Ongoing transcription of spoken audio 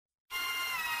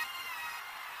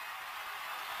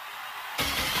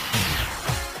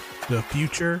The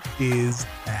future is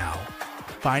now.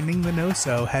 Finding the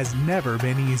No-So has never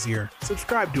been easier.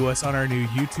 Subscribe to us on our new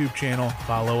YouTube channel,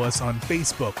 follow us on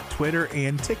Facebook, Twitter,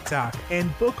 and TikTok,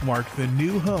 and bookmark the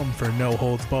new home for No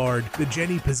Holds Barred, The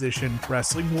Jenny Position,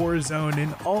 Wrestling War Zone,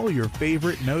 and all your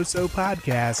favorite No-So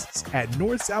podcasts at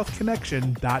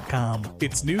NorthSouthConnection.com.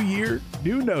 It's new year,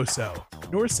 new No-So.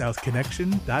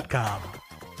 NorthSouthConnection.com.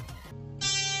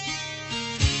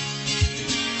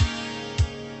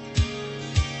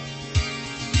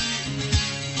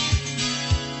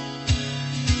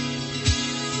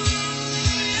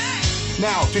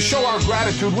 Now, to show our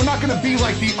gratitude, we're not going to be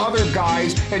like the other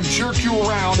guys and jerk you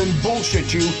around and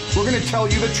bullshit you. We're going to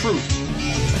tell you the truth.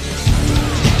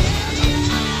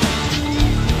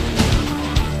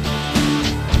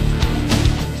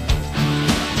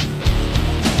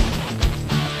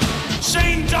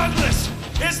 Shane Douglas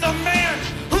is the man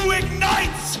who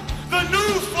ignites the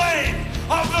new flame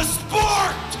of the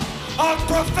sport of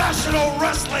professional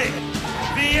wrestling.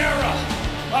 The era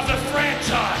of the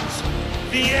franchise.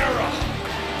 The era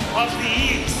of the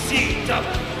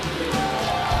ECW.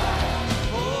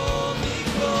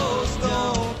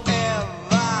 Don't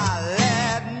ever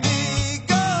let me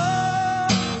go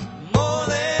more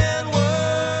than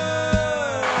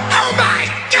words. Oh my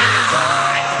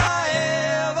God! I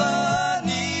ever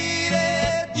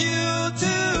needed you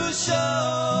to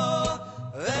show.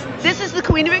 This is the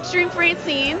Queen of Extreme,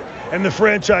 Francine. And the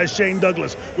franchise, Shane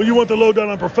Douglas. When you want the lowdown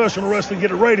on professional wrestling,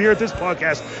 get it right here at this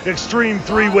podcast, Extreme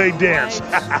Three-Way Dance.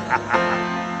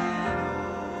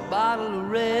 Bottle of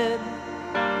red,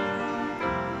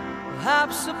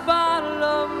 perhaps a bottle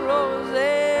of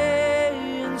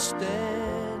rosé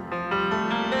instead.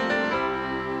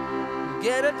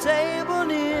 Get a table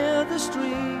near the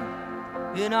stream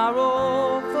in our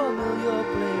old familiar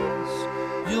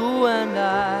place. You and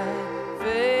I,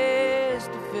 face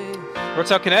to face. North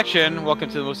South Connection, welcome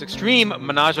to the most extreme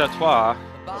menage a trois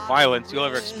of violence you'll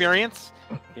ever experience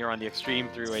here on the Extreme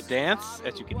Three-Way Dance,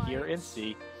 as you can hear and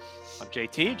see. I'm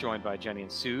JT, joined by Jenny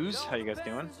and Suze. How you guys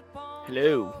doing?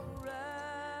 Hello.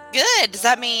 Good. Does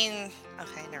that mean...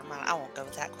 Okay, never mind. I won't go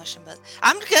with that question, but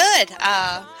I'm good.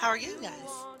 How are you guys?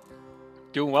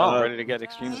 Doing well. Ready to get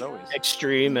extreme as always.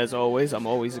 Extreme as always. I'm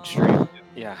always extreme.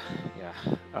 Yeah.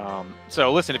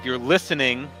 So listen, if you're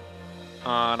listening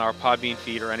on our Podbean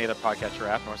feed or any other podcatcher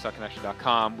app,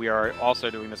 NorthSouthConnection.com. We are also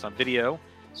doing this on video.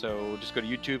 So just go to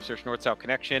YouTube, search North South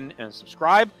Connection, and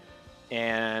subscribe.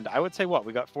 And I would say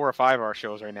we got 4 or 5 of our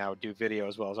shows right now do video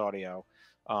as well as audio.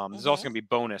 There's also going to be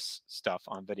bonus stuff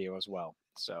on video as well.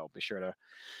 So be sure to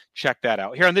check that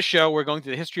out. Here on this show, we're going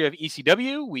through the history of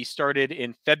ECW. We started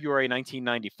in February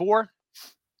 1994.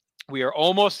 We are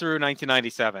almost through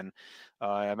 1997.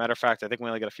 As a matter of fact, I think we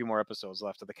only got a few more episodes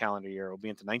left of the calendar year. We'll be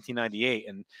into 1998,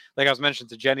 and like I was mentioning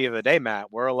to Jenny the other day,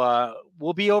 Matt,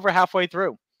 we'll be over halfway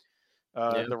through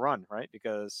the run, right?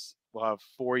 Because we'll have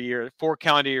 4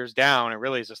 calendar years down, and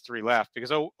really it's just 3 left.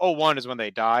 Because 01 is when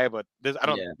they die, but I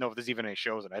don't know if there's even any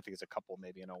shows. And I think it's a couple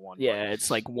maybe in 01. Yeah,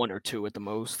 it's like 1 or 2 at the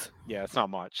most. Yeah, it's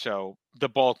not much. So the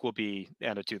bulk will be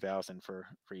end of 2000 for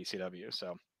ECW.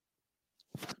 So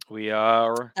we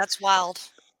are. That's wild.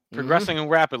 Progressing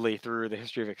rapidly through the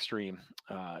history of Extreme.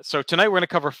 So tonight we're going to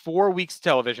cover 4 weeks of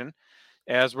television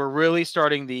as we're really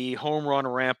starting the home run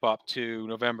ramp up to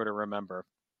November to Remember.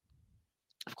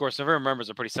 Of course, November to Remember is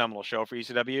a pretty seminal show for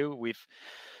ECW.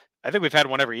 I think we've had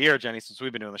one every year, Jenny, since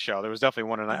we've been doing the show. There was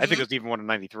definitely one I think it was even one in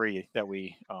 93 that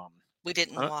we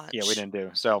didn't watch. Yeah, we didn't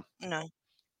do. So no.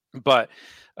 But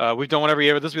we've done one every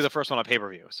year, but this will be the first one on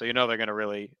pay-per-view. So they're going to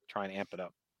really try and amp it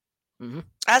up. Mm-hmm.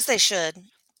 As they should.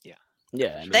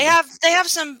 Yeah, they have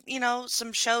some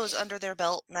some shows under their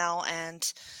belt now, and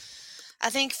I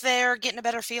think they're getting a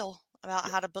better feel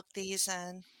about how to book these,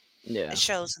 and it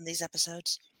shows in these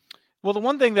episodes. Well, the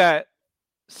one thing that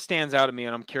stands out to me,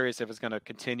 and I'm curious if it's going to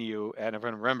continue at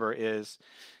November to Remember, is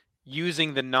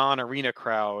using the non-arena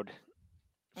crowd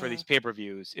for these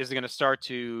pay-per-views. Is it going to start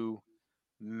to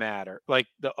matter,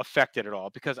 affect it at all?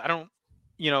 Because I don't,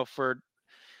 for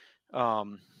what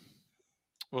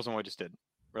was the one we just did?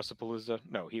 WrestlePalooza?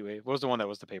 No, what was the one that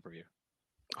was the pay-per-view?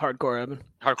 Hardcore Evan.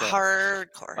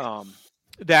 Hardcore.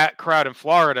 That crowd in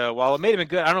Florida, while it may have been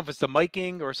good, I don't know if it's the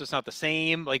miking or it's just not the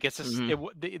same. It's just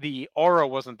the aura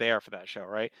wasn't there for that show,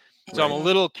 right? So I'm a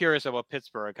little curious about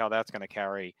Pittsburgh, how that's going to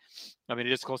carry. I mean,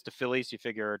 it is close to Philly, so you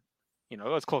figure,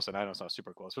 it's close enough. I know it's not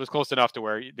super close, but it's close enough to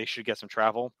where they should get some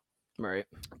travel right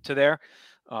to there.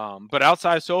 But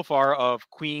outside so far of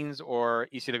Queens or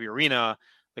ECW Arena,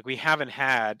 we haven't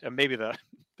had, maybe the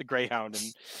Greyhound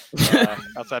and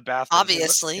outside Boston.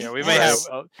 Obviously, we may have,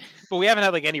 but we haven't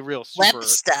had any real super.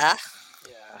 Webster. Yeah,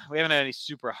 we haven't had any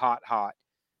super hot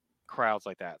crowds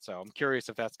like that. So I'm curious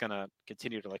if that's going to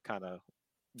continue to like kind of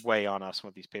weigh on us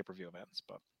with these pay-per-view events.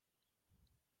 But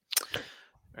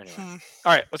anyway,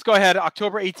 all right, let's go ahead.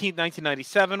 October 18th,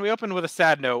 1997. We opened with a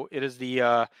sad note. It is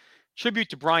the tribute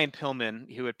to Brian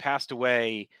Pillman, who had passed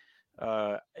away.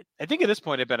 I think at this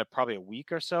point it had been probably a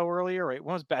week or so earlier, right?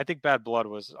 I think Bad Blood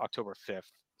was October 5th.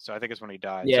 So I think it's when he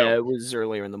died. Yeah, so, it was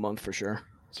earlier in the month for sure.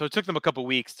 So it took them a couple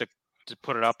weeks to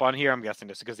put it up on here. I'm guessing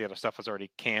just because the other stuff was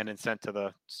already canned and sent to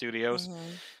the studios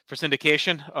for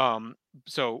syndication.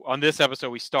 So on this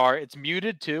episode, it's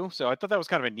muted too. So I thought that was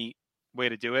kind of a neat way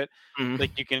to do it.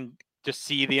 Like you can just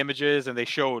see the images, and they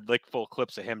showed like full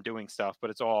clips of him doing stuff, but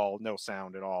it's all no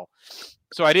sound at all.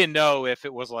 So I didn't know if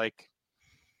it was like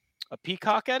a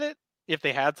Peacock edit, if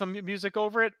they had some music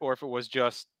over it, or if it was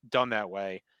just done that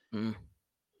way.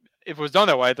 If it was done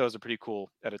that way, I thought it was a pretty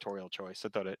cool editorial choice. I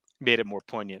thought it made it more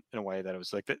poignant in a way that it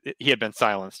was like he had been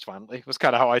silenced finally. It was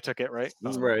kind of how I took it, right?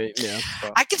 Right, yeah.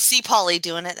 But I could see Paulie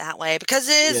doing it that way because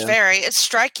it is it's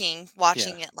striking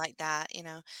watching it like that,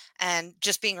 and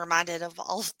just being reminded of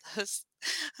all of those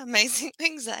amazing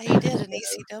things that he did in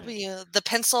ECW. The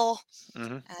pencil,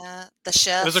 the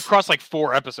chef. It was across like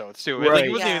 4 episodes too. Right. Like,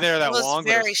 he wasn't even there that long, but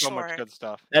very there's so short. much good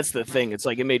stuff. That's the thing. It's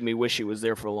like it made me wish he was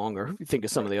there for longer. You think of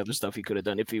some of the other stuff he could have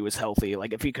done if he was healthy.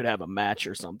 Like if he could have a match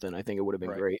or something, I think it would have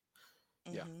been great.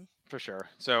 Yeah, for sure.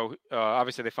 So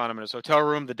obviously they found him in his hotel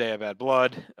room the day of Bad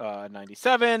Blood,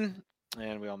 97,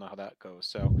 and we all know how that goes.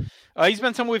 So he's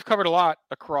been someone we've covered a lot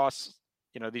across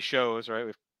these shows, right?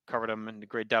 We've covered him in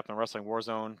great depth on Wrestling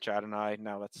Warzone, Chad and I.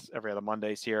 Now that's every other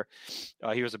Mondays here.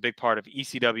 He was a big part of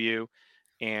ECW,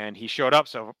 and he showed up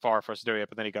so far for us to do it,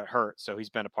 but then he got hurt. So he's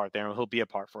been a part there, and he'll be a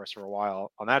part for us for a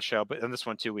while on that show. But in this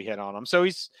one too, we hit on him. So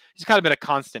he's kind of been a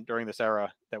constant during this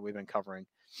era that we've been covering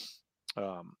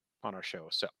on our show.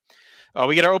 So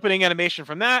we get our opening animation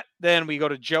from that. Then we go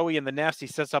to Joey and the Nest. He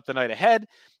sets up the night ahead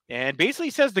and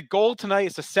basically says the goal tonight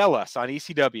is to sell us on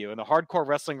ECW and the hardcore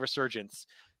wrestling resurgence,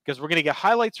 because we're going to get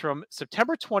highlights from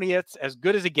September 20th, As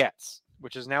Good as It Gets,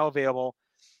 which is now available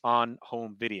on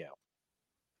home video.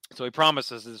 So he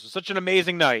promises this was such an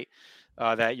amazing night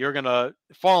that you're going to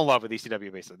fall in love with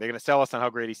ECW, basically. They're going to sell us on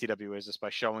how great ECW is just by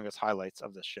showing us highlights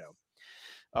of this show.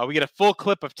 We get a full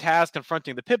clip of Taz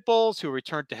confronting the Pitbulls, who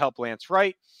returned to help Lance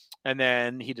Wright, and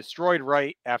then he destroyed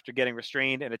Wright after getting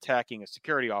restrained and attacking a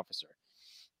security officer.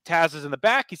 Taz is in the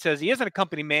back. He says he isn't a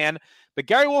company man, but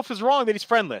Gary Wolf is wrong that he's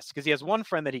friendless because he has one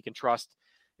friend that he can trust.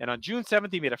 And on June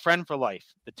 7th, he made a friend for life,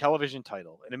 the television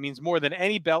title. And it means more than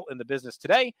any belt in the business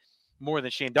today, more than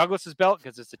Shane Douglas's belt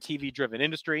because it's a TV-driven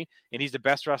industry, and he's the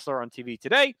best wrestler on TV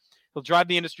today. He'll drive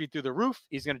the industry through the roof.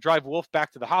 He's going to drive Wolf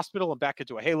back to the hospital and back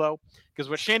into a halo because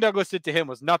what Shane Douglas did to him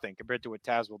was nothing compared to what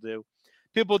Taz will do.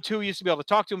 People, too, used to be able to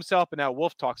talk to himself, but now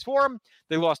Wolf talks for him.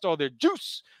 They lost all their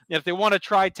juice. And if they want to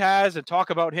try Taz and talk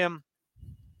about him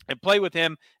and play with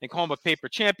him and call him a paper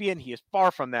champion, he is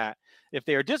far from that. If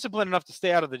they are disciplined enough to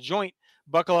stay out of the joint,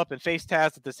 buckle up and face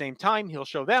Taz at the same time, he'll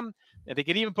show them. And they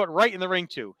can even put Wright in the ring,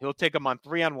 too. He'll take him on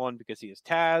 3-on-1 because he is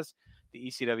Taz, the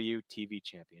ECW TV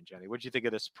champion. Jenny, what did you think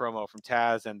of this promo from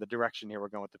Taz and the direction here we're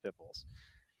going with the Pitbulls?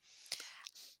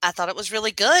 I thought it was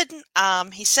really good.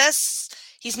 He says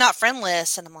he's not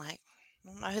friendless, and I'm like,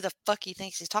 I don't know who the fuck he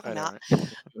thinks he's talking about.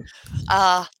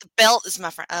 The belt is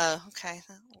my friend. Oh, okay.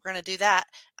 We're going to do that.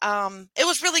 It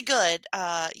was really good.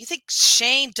 You think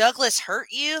Shane Douglas hurt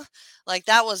you? Like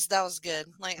that was good.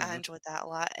 Like I enjoyed that a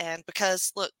lot. And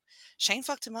because look, Shane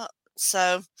fucked him up.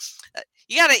 So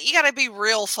you gotta be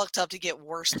real fucked up to get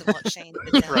worse than what Shane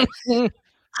did. Right.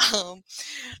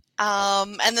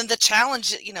 And then the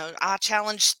challenge, I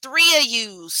challenged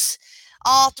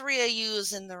all three of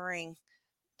yous in the ring,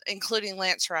 including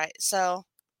Lance Wright. So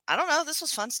I don't know. This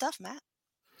was fun stuff, Matt.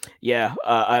 Yeah,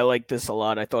 I like this a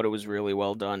lot. I thought it was really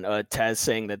well done. Taz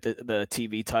saying that the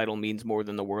TV title means more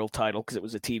than the world title because it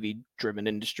was a TV-driven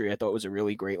industry. I thought it was a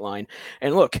really great line.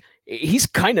 And look, he's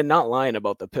kind of not lying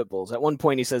about the Pitbulls. At one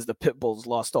point, he says the Pitbulls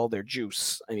lost all their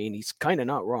juice. I mean, he's kind of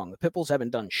not wrong. The Pitbulls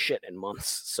haven't done shit in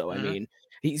months. So, I mean,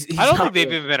 he's I don't think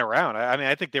they've even been around. I mean,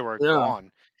 I think they were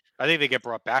gone. I think they get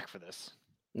brought back for this.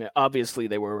 Yeah, obviously,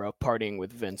 they were partying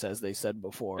with Vince, as they said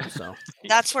before. So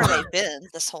that's where they've been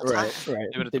this whole time. Right.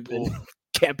 They've been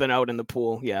camping out in the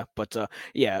pool. Yeah, but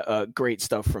great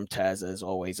stuff from Taz as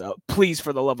always. Please,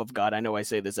 for the love of God, I know I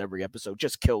say this every episode,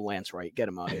 just kill Lance Wright. Get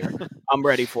him out of here. I'm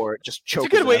ready for it. Just choke.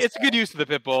 It's a good way. It's a good use of the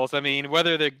Pitbulls. I mean,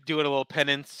 whether they're doing a little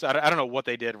penance, I don't know what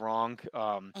they did wrong.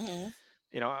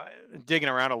 Digging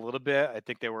around a little bit, I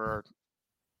think they were.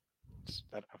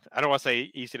 I don't want to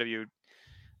say ECW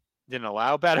didn't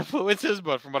allow bad influences,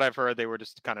 but from what I've heard, they were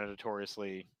just kind of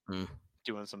notoriously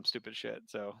doing some stupid shit.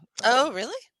 So, oh,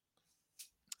 really?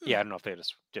 Yeah, I don't know if they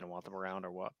just didn't want them around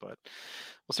or what, but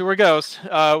we'll see where it goes.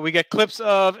 We get clips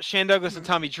of Shane Douglas and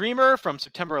Tommy Dreamer from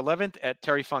September 11th at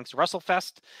Terry Funk's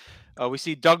WrestleFest. We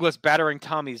see Douglas battering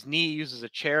Tommy's knee, uses a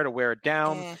chair to wear it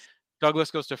down.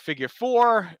 Douglas goes to figure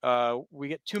 4. We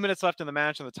get 2 minutes left in the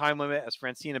match on the time limit as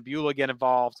Francine and Beulah get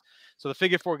involved. So the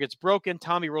figure 4 gets broken.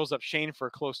 Tommy rolls up Shane for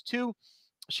a close 2.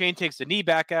 Shane takes the knee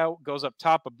back out, goes up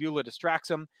top, but Beulah distracts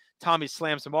him. Tommy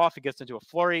slams him off. He gets into a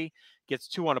flurry, gets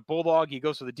 2 on a bulldog. He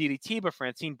goes for the DDT, but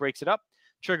Francine breaks it up,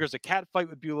 triggers a cat fight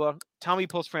with Beulah. Tommy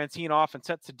pulls Francine off and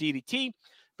sets the DDT,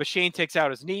 but Shane takes out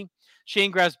his knee.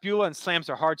 Shane grabs Beulah and slams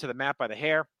her hard to the mat by the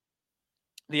hair.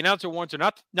 The announcer warns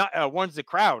the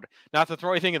crowd not to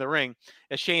throw anything in the ring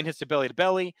as Shane hits the belly to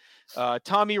belly.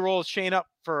 Tommy rolls Shane up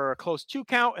for a close 2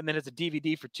 count and then hits a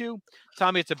DVD for 2.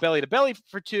 Tommy hits a belly to belly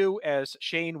for 2 as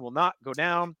Shane will not go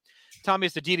down. Tommy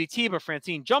hits the DDT, but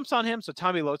Francine jumps on him, so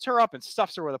Tommy loads her up and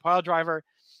stuffs her with a pile driver.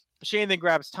 Shane then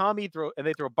grabs Tommy, and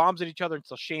they throw bombs at each other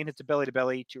until Shane hits a belly to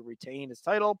belly to retain his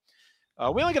title.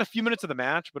 We only got a few minutes of the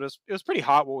match, but it was pretty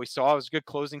hot what we saw. It was a good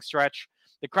closing stretch.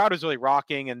 The crowd was really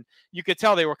rocking, and you could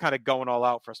tell they were kind of going all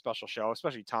out for a special show,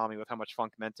 especially Tommy with how much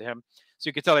Funk meant to him. So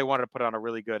you could tell they wanted to put on a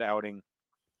really good outing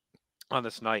on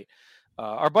this night.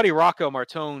 Our buddy Rocco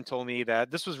Martone told me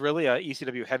that this was really a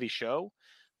ECW heavy show.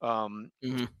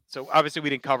 So obviously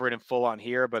we didn't cover it in full on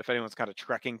here, but if anyone's kind of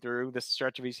trekking through this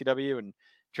stretch of ECW and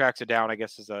tracks it down, I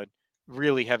guess is a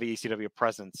really heavy ECW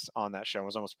presence on that show. It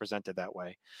was almost presented that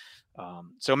way.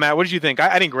 So Matt, what did you think?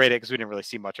 I didn't grade it because we didn't really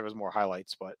see much. It was more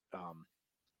highlights, but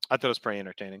I thought it was pretty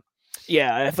entertaining.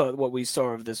 Yeah, I thought what we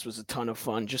saw of this was a ton of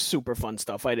fun, just super fun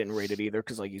stuff. I didn't rate it either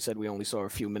because, like you said, we only saw a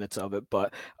few minutes of it.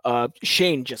 But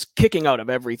Shane just kicking out of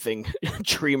everything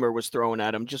Dreamer was throwing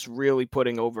at him, just really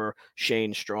putting over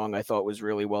Shane strong. I thought was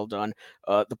really well done.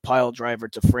 The pile driver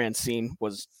to Francine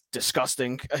was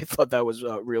disgusting. I thought that was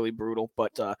really brutal.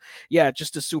 But yeah,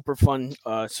 just a super fun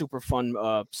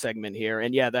segment here.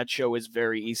 And yeah, that show is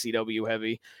very ECW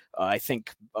heavy. I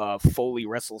think Foley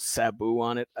wrestles Sabu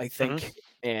on it, I think.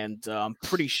 And I'm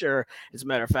pretty sure, as a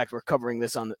matter of fact, we're covering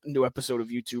this on the new episode of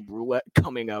YouTube Roulette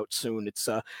coming out soon. It's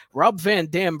Rob Van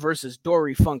Dam versus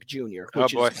Dory Funk Jr.,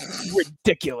 which is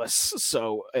ridiculous.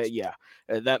 So, yeah,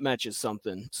 that match is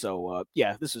something. So,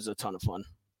 yeah, this was a ton of fun.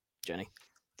 Jenny?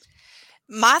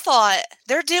 My thought,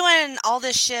 they're doing all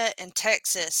this shit in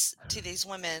Texas to these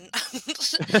women in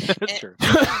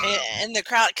the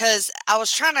crowd, because I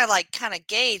was trying to like kind of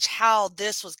gauge how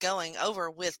this was going over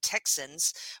with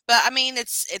Texans, but I mean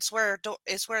it's where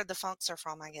the Funks are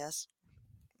from, I guess,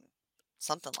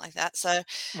 something like that. So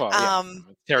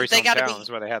they got to be,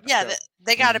 is where they have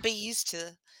they got to be used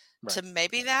to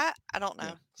maybe that. I don't know.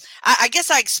 Yeah. I guess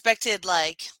I expected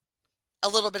like a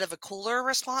little bit of a cooler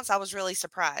response. I was really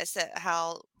surprised at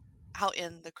how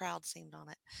in the crowd seemed on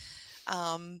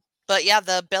it. But yeah,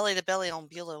 the belly to belly on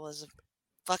Beulah was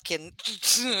fucking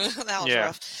that was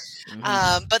rough.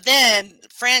 But then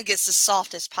Fran gets the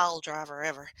softest pile driver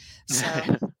ever. So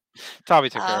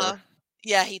Tommy took care of her.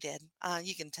 Yeah, he did.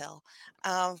 You can tell.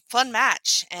 Fun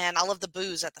match, and I love the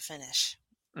boos at the finish.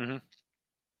 And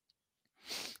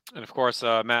of course,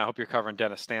 Matt, I hope you're covering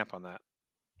Dennis Stamp on that.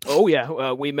 Oh,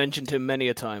 yeah. We mentioned him many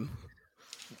a time.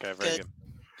 Okay, very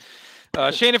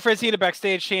good. Shane and Francine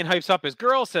backstage. Shane hypes up his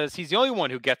girl, says he's the only one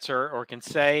who gets her or can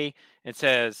say, and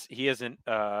says he isn't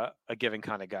a giving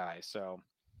kind of guy. So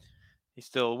he's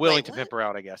still willing to pimp her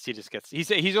out, I guess. He's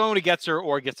the only one who gets her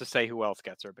or gets to say who else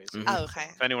gets her, basically. Oh, okay.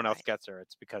 If anyone else gets her,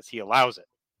 it's because he allows it.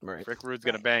 Right. Rick Rude's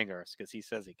going to bang her because he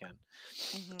says he can.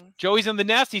 Joey's in the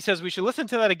nest. He says we should listen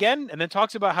to that again, and then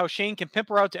talks about how Shane can pimp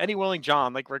her out to any willing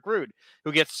John like Rick Rude,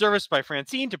 who gets serviced by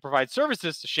Francine to provide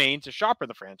services to Shane to shop her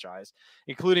the franchise,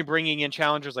 including bringing in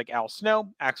challengers like Al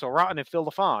Snow, Axel Rotten, and Phil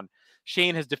LaFawn.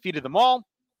 Shane has defeated them all,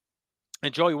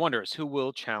 and Joey wonders who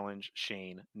will challenge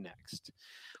Shane next.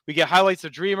 We get highlights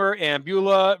of Dreamer and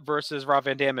Beulah versus Rob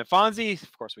Van Dam and Fonzie.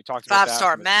 Of course, we talked about that.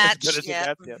 5-star match.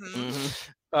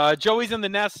 Joey's in the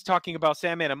nest talking about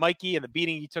Sandman and Mikey and the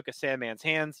beating he took at Sandman's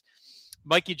hands.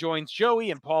 Mikey joins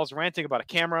Joey and Paul's ranting about a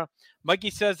camera.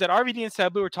 Mikey says that RVD and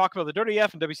Sabu are talking about the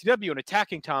WWF and WCW and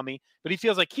attacking Tommy, but he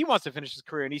feels like he wants to finish his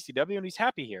career in ECW and he's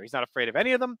happy here. He's not afraid of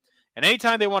any of them. And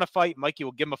anytime they want to fight, Mikey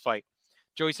will give them a fight.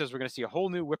 Joey says we're going to see a whole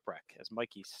new whipwreck as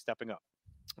Mikey's stepping up.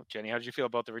 Jenny, how did you feel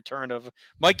about the return of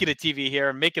Mikey to TV here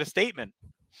and making a statement?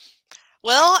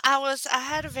 Well, I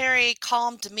had a very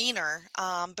calm demeanor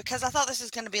because I thought this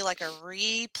was going to be like a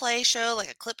replay show,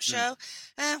 like a clip show.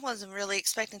 Wasn't really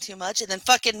expecting too much. And then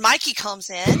fucking Mikey comes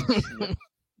in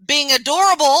being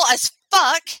adorable as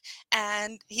fuck.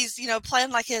 And he's,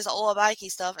 playing like his old Mikey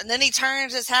stuff. And then he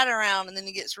turns his hat around and then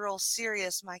he gets real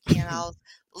serious, Mikey. And I was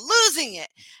losing it.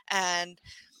 And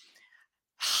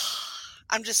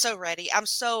I'm just so ready. I'm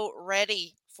so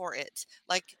ready for it.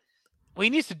 Like, well, he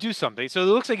needs to do something. So it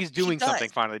looks like he's doing something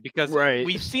finally, because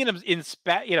we've seen him in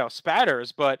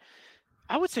spatters, but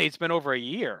I would say it's been over a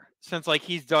year since like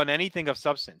he's done anything of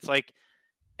substance. Like,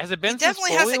 has it been he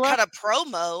definitely since Foley hasn't left? cut a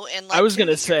promo in like I was 2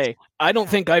 gonna years. say, I don't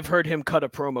think I've heard him cut a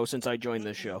promo since I joined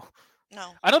this show.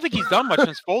 No. I don't think he's done much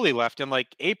since Foley left in like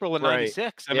April of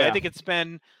 '96. I mean, I think it's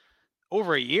been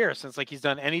over a year since like he's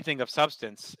done anything of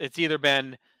substance. It's either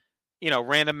been,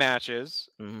 random matches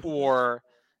or,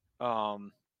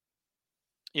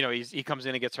 he comes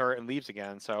in and gets hurt and leaves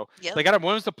again. So like, when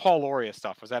was the Paul Loria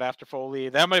stuff? Was that after Foley?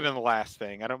 That might have been the last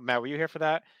thing. Matt, were you here for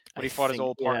that? When he fought his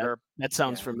old partner? That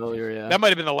sounds familiar. Yeah. That might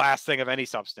have been the last thing of any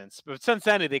substance. But since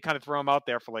then, they kind of throw him out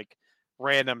there for like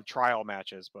random trial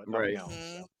matches, but nothing else.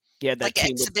 Yeah, that like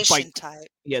team exhibition with Spike. type.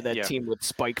 Yeah, that team with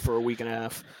Spike for a week and a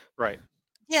half. Right.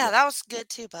 Yeah, that was good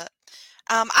too. But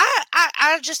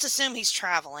I just assume he's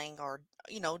traveling or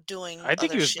doing. I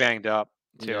think he was banged up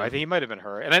too. I think he might have been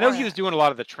hurt, and I know he was doing a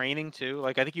lot of the training too.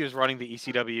 Like I think he was running the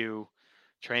ECW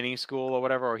training school or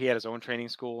whatever, or he had his own training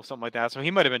school, something like that. So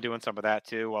he might have been doing some of that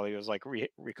too while he was like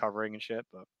recovering and shit.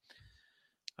 But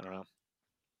I don't know.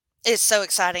 It's so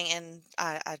exciting, and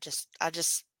I just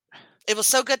it was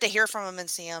so good to hear from him and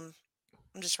see him.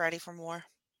 I'm just ready for more.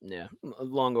 Yeah,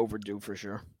 long overdue for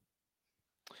sure.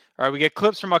 All right, we get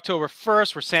clips from October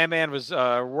 1st where Sandman was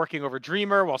working over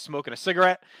Dreamer while smoking a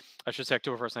cigarette. I should say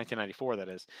October 1st, 1994, that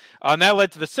is. And that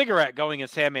led to the cigarette going in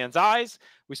Sandman's eyes.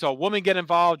 We saw a woman get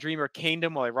involved. Dreamer caned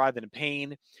him while he writhed in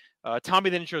pain.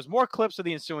 Tommy then shows more clips of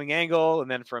the ensuing angle,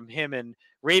 and then from him and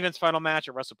Raven's final match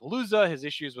at WrestlePalooza, his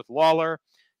issues with Lawler,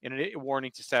 and a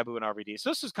warning to Sabu and RVD.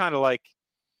 So this is kind of like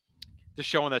just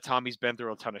showing that Tommy's been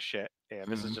through a ton of shit, and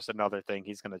this is just another thing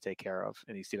he's going to take care of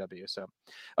in ECW. So,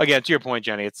 again, to your point,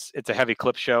 Jenny, it's a heavy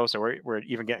clip show, so we're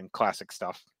even getting classic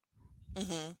stuff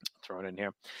thrown in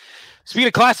here. Speaking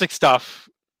of classic stuff,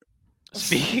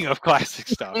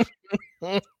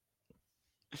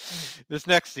 this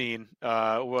next scene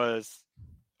was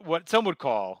what some would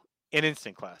call an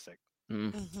instant classic.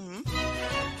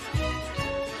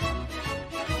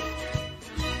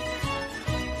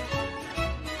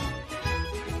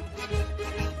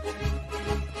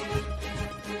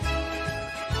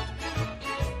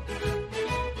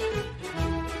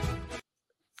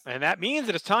 And that means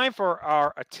it is time for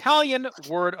our Italian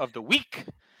word of the week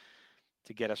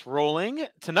to get us rolling.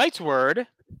 Tonight's word,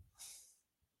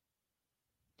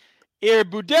 Il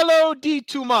budello di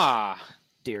Tuma.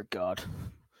 Dear God.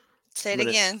 Say it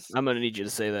again. I'm going to need you to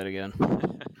say that again.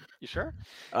 You sure?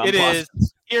 It is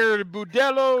Il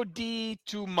budello di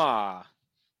Tuma.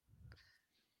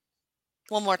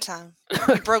 One more time.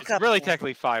 You broke up. Really,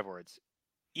 technically 5 words.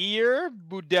 Il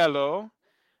budello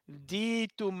di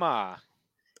Tuma.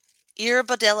 Ir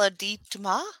Bodello di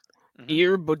Tuma?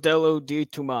 Ir Bodello di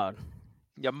Tuma.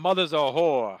 Your mother's a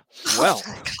whore. Well,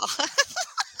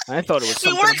 Oh I thought it was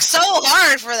something. We worked so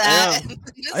hard for that. Yeah.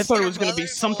 I thought it was going to be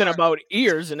something about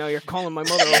ears, and now you're calling my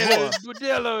mother a whore.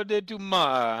 Budello di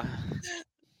Tuma.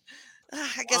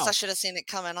 I guess I should have seen it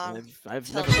coming on.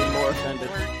 I've never been more offended.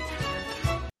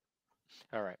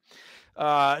 All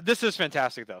right. This is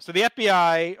fantastic, though. So the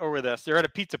FBI are with us. They're at a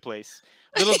pizza place.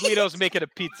 Little Guido's making a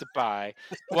pizza pie,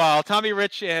 while Tommy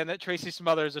Rich and Tracy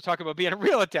Smothers are talking about being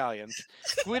real Italians.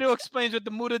 Guido explains what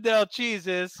the mozzarella cheese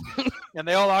is, and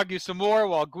they all argue some more,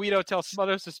 while Guido tells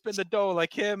Smothers to spin the dough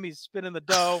like him. He's spinning the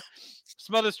dough.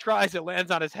 Smothers tries. It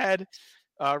lands on his head.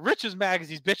 Rich is mad because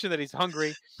he's bitching that he's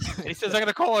hungry. And he says, I'm going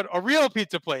to call it a real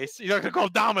pizza place. He's not going to call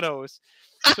it Domino's.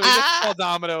 So he gets to call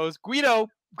Domino's. Guido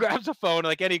grabs a phone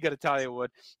like any good Italian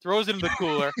would, throws it in the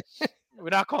cooler. We're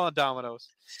not calling Domino's.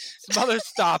 Smothers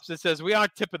stops and says, we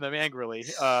aren't tipping them angrily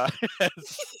because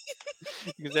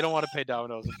they don't want to pay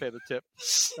Domino's and pay the tip.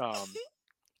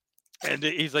 And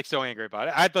he's like so angry about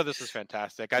it. I thought this was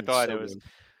fantastic. I thought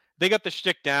they got the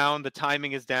shtick down. The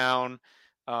timing is down.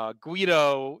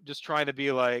 Guido just trying to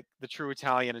be like the true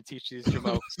Italian and teach these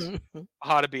jamokes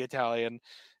how to be Italian.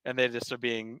 And they just are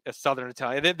being a Southern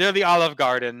Italian. They're the Olive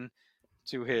Garden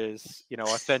to his,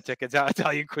 authentic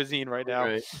Italian cuisine right now.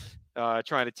 Right.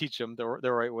 Trying to teach them the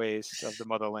right ways of the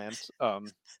motherland.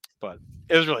 But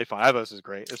it was really fun. I thought this was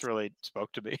great. This really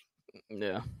spoke to me.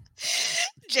 Yeah.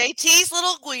 JT's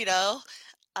little Guido.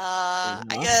 I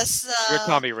guess you're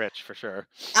Tommy Rich for sure.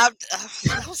 I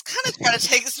was kind of trying to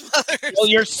take Smothers. Well,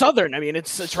 you're Southern. I mean,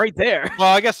 it's right there.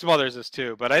 Well, I guess Smothers is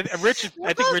too, but I think Rich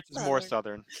is more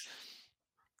Southern.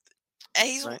 And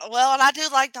he's right. Well, and I do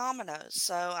like Domino's,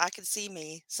 so I could see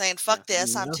me saying, "Fuck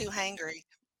this, I'm too hangry."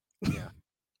 Yeah.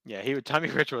 Yeah, Tommy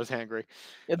Rich was angry.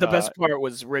 Yeah, the best part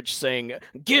was Rich saying,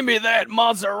 "Give me that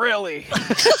mozzarella."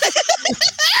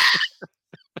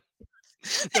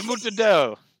 The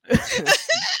Mutado.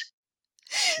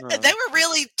 And they were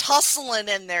really tussling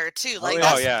in there too. Like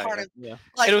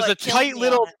Like, it was a tight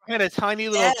little, kind of tiny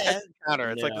little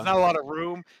counter. It's like there's not a lot of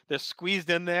room. They're squeezed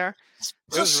in there. Just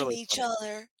it was pushing really each funny.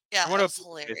 other. Yeah, What it a was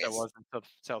hilarious. that was in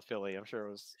South Philly. I'm sure it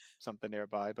was something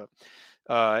nearby, but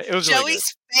it was Joey's really good.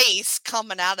 face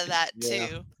coming out of that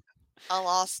too. I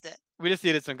lost it. We just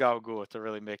needed some gabagool to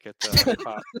really make it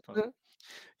pop.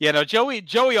 Yeah, no,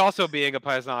 Joey also being a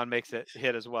Paisan makes it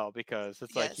hit as well, because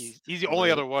it's like he's the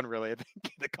only other one really, I think,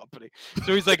 in the company.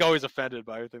 So he's like always offended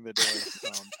by everything they're doing.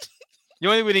 The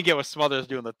only thing we didn't get was Smothers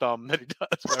doing the thumb that he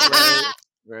does.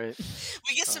 Right.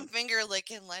 We get some finger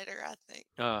licking later, I think.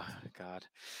 Oh, God.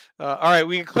 All right,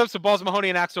 we get clips of Balls Mahoney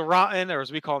and Axel Rotten, or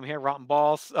as we call him here, Rotten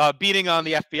Balls, beating on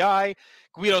the FBI.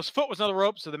 Guido's foot was on the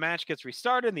rope, so the match gets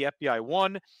restarted, and the FBI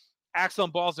won. Axel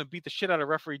and Balls beat the shit out of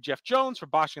referee Jeff Jones for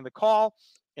botching the call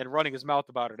and running his mouth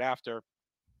about it after.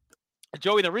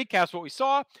 Joey then recaps what we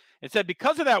saw and said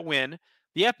because of that win,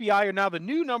 the FBI are now the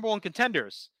new #1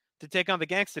 contenders to take on the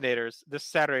Gangstanators this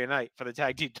Saturday night for the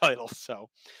tag team titles. So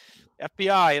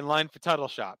FBI in line for title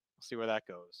shot. We'll see where that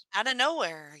goes. Out of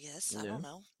nowhere, I guess. I don't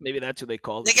know. Maybe that's who they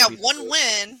called. They got one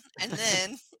win, and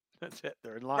then that's it.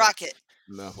 They're in line. Rocket.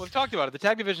 No. Well, we've talked about it. The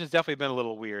tag division has definitely been a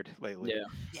little weird lately.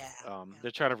 Yeah.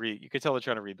 They're trying to you could tell they're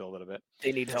trying to rebuild it a bit.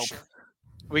 They need help. Sure.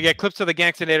 We get clips of the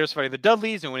Gangstanators fighting the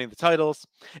Dudleys and winning the titles.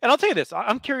 And I'll tell you this,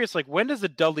 I'm curious, like, when does the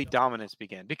Dudley dominance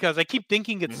begin? Because I keep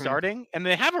thinking it's starting, and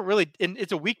they haven't really, and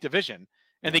it's a weak division,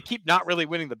 and they keep not really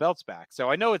winning the belts back. So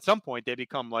I know at some point they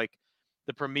become, like,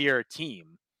 the premier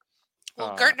team.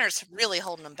 Well, Gertner's really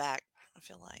holding them back, I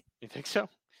feel like. You think so?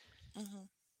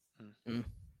 Mm-hmm.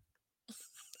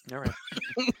 All right.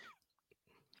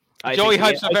 Joey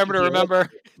hypes November to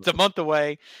remember. It's a month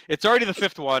away. It's already the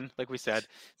 5th one, like we said.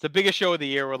 It's the biggest show of the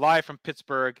year. We're live from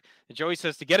Pittsburgh. And Joey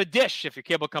says to get a dish if your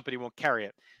cable company won't carry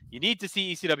it. You need to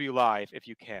see ECW live if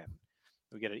you can.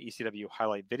 We get an ECW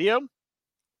highlight video.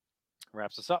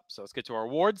 Wraps us up. So let's get to our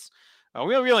awards.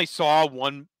 We only saw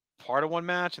one part of one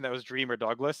match, and that was Dreamer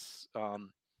Douglas.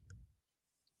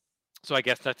 So I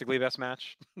guess technically best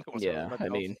match. I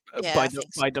mean, Yeah,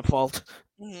 by default.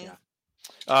 Mm-hmm. Yeah.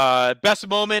 Best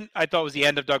moment I thought was the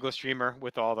end of Douglas Dreamer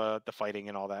with all the fighting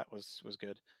and all that was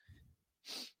good.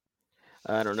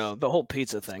 I don't know, the whole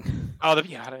pizza thing. Oh, that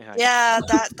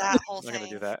whole thing. I'm gonna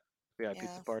do that. Yeah,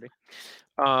 pizza party.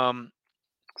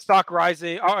 Stock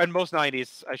rising. Oh, and most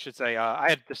 90s, I should say. I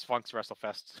had this Funk's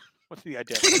WrestleFest. What's the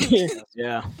idea?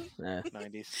 Yeah.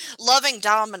 90s. Loving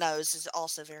Dominoes is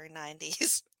also very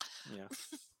 90s. Yeah.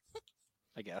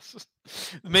 I guess.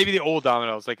 Maybe the old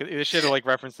Dominoes. Like, it should have, like,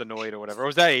 referenced the Noid or whatever. Or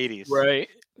was that 80s? Right.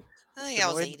 I think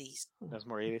that was 80s. That was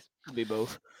more 80s. Could be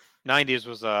both. 90s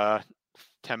was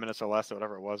 10 minutes or less or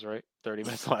whatever it was, right? 30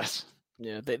 minutes less.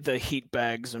 Yeah, the heat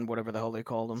bags and whatever the hell they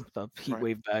call them. The heat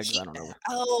wave bags. I don't know.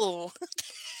 Oh.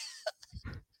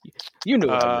 You knew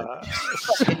it.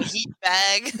 Fucking heat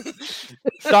bag.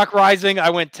 Stock rising.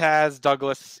 I went Taz,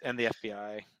 Douglas, and the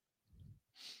FBI.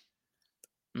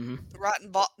 Rotten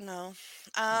ball. No.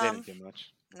 They didn't do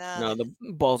much. No, the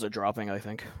balls are dropping, I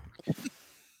think.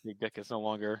 Big Dick is no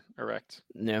longer erect.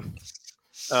 Yeah.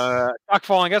 Stock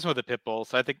falling, I guess, with the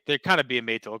Pitbulls. I think they're kind of being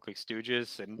made to look like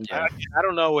stooges. And I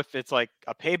don't know if it's like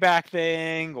a payback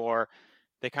thing or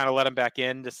they kind of let them back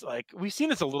in. Just like we've seen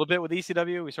this a little bit with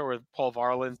ECW. We saw with Paul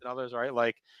Varlins and others, right?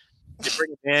 Like they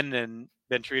bring them in and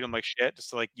then treat them like shit, just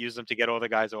to like use them to get all the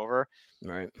guys over.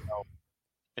 Right. So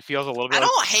it feels a little bit. I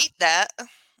don't hate that.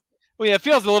 Well, yeah, it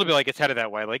feels a little bit like it's headed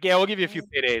that way. Like, yeah, we'll give you a few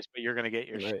paydays, but you're gonna get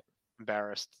your shit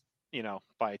embarrassed,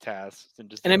 by Taz.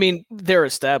 And I mean, they're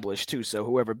established too, so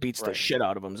whoever beats the shit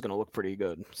out of them is gonna look pretty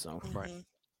good. So right.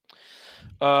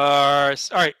 All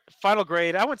right, final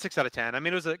grade. I went 6 out of 10. I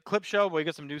mean, it was a clip show, but we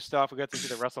got some new stuff. We got to see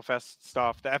the WrestleFest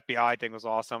stuff. The FBI thing was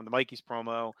awesome. The Mikey's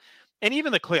promo, and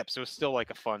even the clips. It was still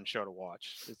like a fun show to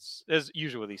watch. It's as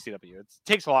usual with ECW. It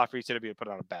takes a lot for ECW to put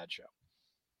on a bad show.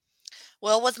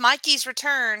 Well, with Mikey's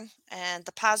return and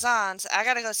the Paisans, I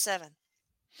gotta go 7.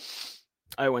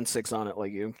 I went 6 on it,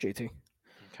 like you, JT.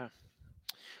 Okay. All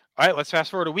right, let's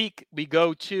fast forward a week. We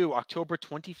go to October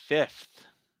 25th.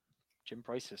 Jim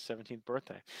Price's 17th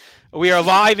birthday. We are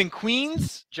live in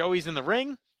Queens. Joey's in the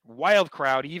ring. Wild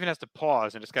crowd. He even has to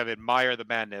pause and just kind of admire the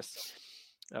madness.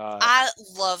 I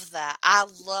love that. I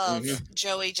love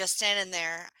Joey just standing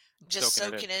there, just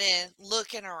soaking it in,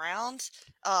 looking around.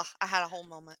 I had a whole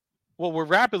moment. Well, we're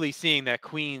rapidly seeing that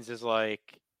Queens is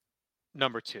like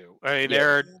number 2. I mean,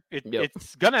 Yep.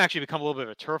 it's gonna actually become a little bit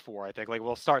of a turf war. I think like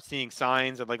we'll start seeing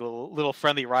signs of like a little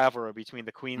friendly rivalry between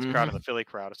the Queens crowd and the Philly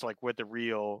crowd. It's like where the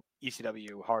real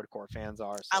ECW hardcore fans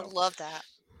are. So I love that.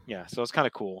 yeah, so it's kind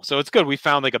of cool. So it's good we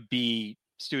found like a B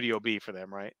Studio B for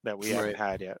them, right? That we haven't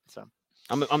had yet. So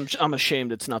I'm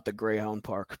ashamed it's not the Greyhound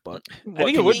Park, but I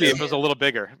think it would be if it was a little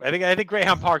bigger. I think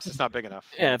Greyhound Park's just not big enough.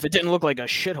 Yeah, if it didn't look like a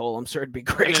shithole, I'm sure it'd be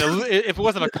great. I mean, if it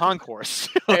wasn't a concourse,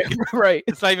 like, right?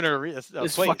 It's not even a this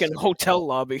place. Fucking hotel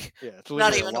lobby. Yeah, it's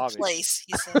Not even lobby. a place.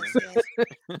 He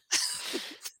says.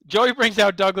 Joey brings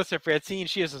out Douglas and Francine.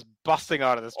 She is just busting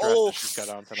out of this dress that she's got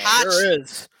on tonight. Sure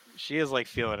is. She is like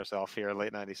feeling herself here in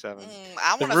late '97.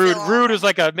 I want to Rude is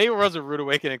like maybe it was a rude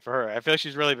awakening for her. I feel like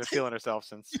she's really been feeling herself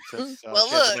since well, she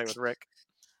had to look, with Rick.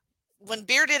 When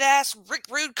bearded ass Rick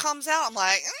Rude comes out, I'm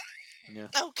like,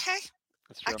 okay,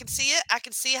 That's true. I can see it. I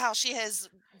can see how she has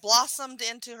blossomed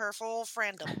into her full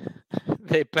friendom.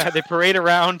 They parade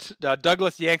around.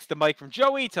 Douglas yanks the mic from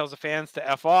Joey, tells the fans to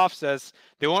F off, says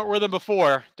they weren't with him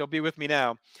before. Don't be with me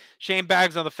now. Shane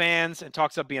bags on the fans and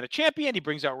talks up being a champion. He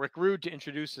brings out Rick Rude to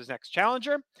introduce his next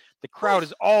challenger. The crowd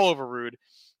is all over Rude.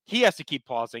 He has to keep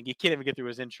pausing. He can't even get through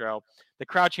his intro. The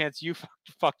crowd chants, "You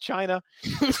fuck China."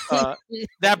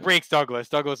 That breaks Douglas.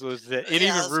 Douglas loses it. It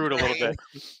even Rude a little bit.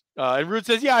 And Rude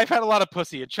says, "Yeah, I've had a lot of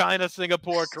pussy in China,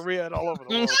 Singapore, Korea, and all over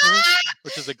the world,"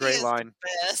 which is a great line.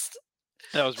 Best.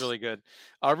 That was really good.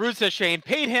 Rude says Shane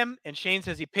paid him, and Shane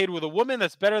says he paid with a woman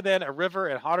that's better than a river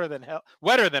and hotter than hell,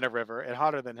 wetter than a river and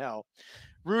hotter than hell.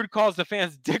 Rude calls the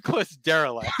fans dickless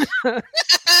derelict.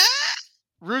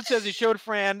 Rude says he showed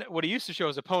Fran what he used to show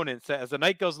his opponents. As the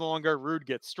night goes longer, Rude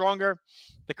gets stronger.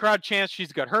 The crowd chants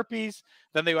she's got herpes.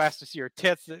 Then they ask to see her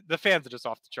tits. The fans are just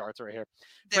off the charts right here.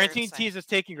 Francine teases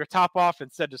taking her top off,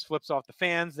 instead just flips off the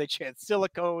fans. They chant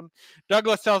silicone.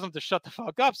 Douglas tells him to shut the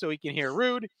fuck up so he can hear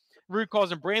Rude. Rude calls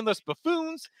them brainless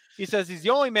buffoons. He says he's the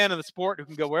only man in the sport who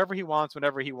can go wherever he wants,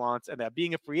 whenever he wants, and that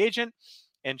being a free agent.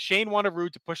 And Shane wanted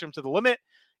Rude to push him to the limit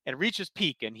and reach his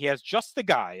peak. And he has just a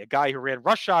guy who ran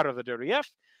Rush Shot of the WWF.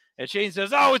 And Shane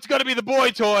says, "Oh, it's going to be the boy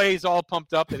toy." He's all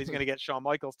pumped up that he's going to get Shawn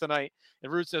Michaels tonight.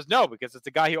 And Rude says, "No, because it's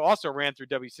a guy who also ran through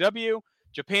WCW,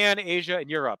 Japan, Asia, and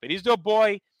Europe. And he's no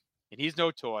boy, and he's no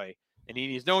toy, and he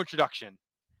needs no introduction,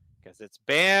 because it's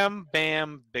Bam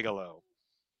Bam Bigelow."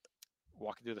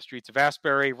 Walking through the streets of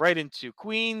Asbury, right into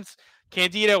Queens.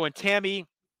 Candido and Tammy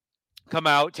come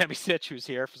out. Tammy Sitch, who's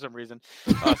here for some reason.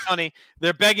 Sonny.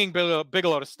 They're begging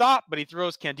Bigelow to stop, but he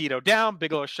throws Candido down.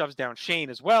 Bigelow shoves down Shane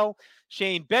as well.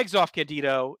 Shane begs off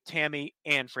Candido. Tammy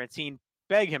and Francine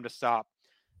beg him to stop,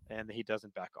 and he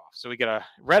doesn't back off. So we get a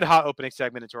red-hot opening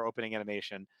segment into our opening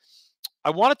animation. I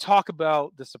want to talk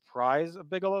about the surprise of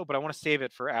Bigelow, but I want to save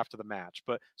it for after the match.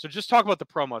 So just talk about the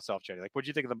promo itself, Jenny. Like, what do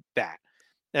you think of that?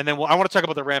 And then I want to talk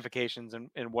about the ramifications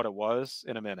and what it was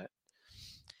in a minute.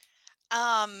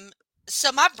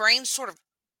 So my brain sort of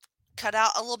cut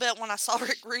out a little bit when I saw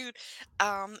Rick Rude.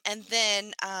 And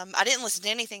then I didn't listen to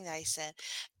anything that he said.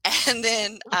 And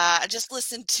then I just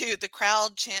listened to the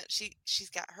crowd chant, she's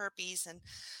got herpes and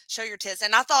show your tits.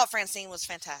 And I thought Francine was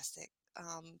fantastic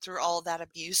through all of that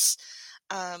abuse.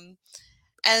 And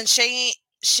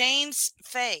Shane's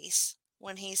face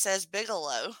when he says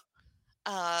Bigelow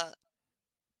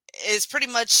is pretty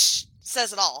much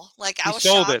says it all. Like, I was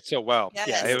sold shocked. It so well. Yes,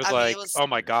 yeah, it was I mean, oh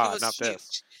my God, not huge.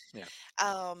 this. Yeah.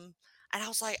 And I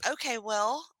was like, okay.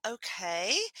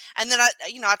 And then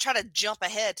I try to jump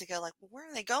ahead to go like, well, where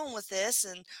are they going with this?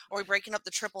 And are we breaking up the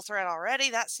triple threat already?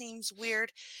 That seems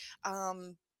weird.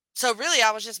 So really,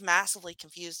 I was just massively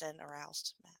confused and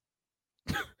aroused.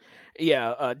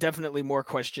 Yeah, definitely more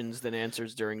questions than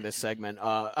answers during this segment.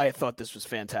 I thought this was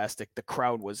fantastic. The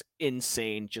crowd was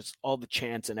insane, just all the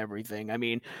chants and everything. I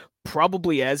mean,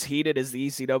 probably as heated as the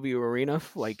ECW arena,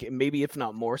 like maybe if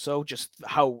not more so, just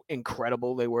how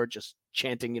incredible they were, just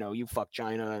chanting, "You fuck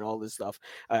China" and all this stuff.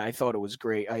 I thought it was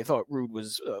great. I thought Rude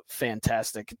was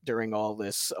fantastic during all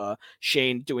this.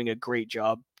 Shane doing a great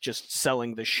job just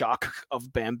selling the shock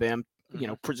of Bam Bam,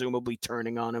 presumably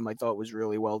turning on him. I thought was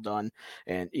really well done.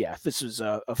 And yeah, this was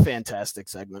a fantastic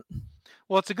segment.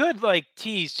 Well, it's a good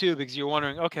tease too, because you're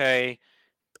wondering, okay,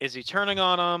 is he turning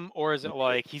on him, or is it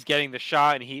like he's getting the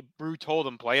shot and Rude told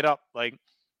him, play it up, like,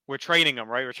 we're training him,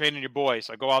 right? We're training your boy,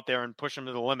 so go out there and push him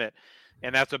to the limit.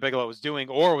 And that's what Bigelow was doing.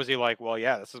 Or was he like, well,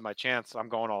 yeah, this is my chance. I'm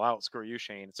going all out. Screw you,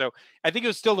 Shane. So I think it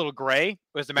was still a little gray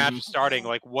as the match was starting,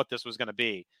 like what this was going to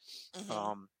be.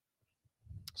 So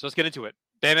let's get into it.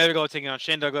 Bam Bam Bigelow taking on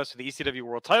Shane Douglas for the ECW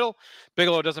World Title.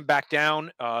 Bigelow doesn't back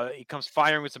down. He comes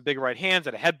firing with some big right hands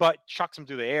and a headbutt, chucks him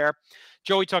through the air.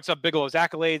 Joey talks up Bigelow's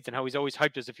accolades and how he's always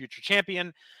hyped as a future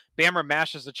champion. Bammer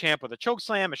mashes the champ with a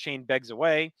chokeslam as Shane begs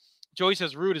away. Joey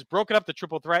says Rude has broken up the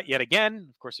triple threat yet again.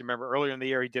 Of course, you remember earlier in the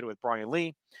year he did it with Brian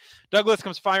Lee. Douglas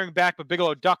comes firing back, but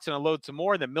Bigelow ducks and unloads some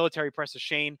more. Then military presses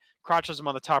Shane, crotches him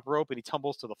on the top rope, and he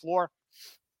tumbles to the floor.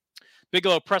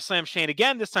 Bigelow press slams Shane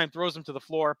again. This time throws him to the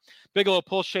floor. Bigelow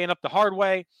pulls Shane up the hard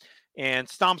way and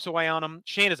stomps away on him.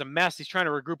 Shane is a mess. He's trying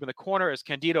to regroup in the corner as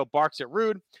Candido barks at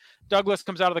Rude. Douglas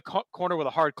comes out of the corner with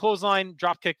a hard clothesline,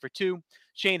 drop kick for 2.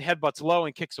 Shane headbutts low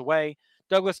and kicks away.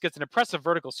 Douglas gets an impressive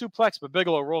vertical suplex, but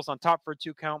Bigelow rolls on top for a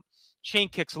 2 count. Shane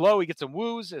kicks low. He gets some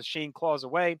woos as Shane claws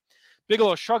away.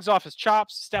 Bigelow shrugs off his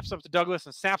chops, steps up to Douglas,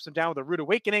 and snaps him down with a rude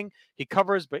awakening. He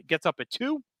covers, but gets up at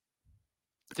 2.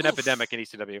 It's an epidemic in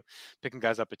ECW, picking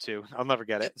guys up at 2. I'll never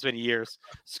get it. It's been years.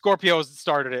 Scorpio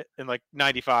started it in like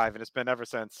 95, and it's been ever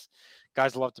since.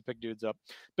 Guys love to pick dudes up.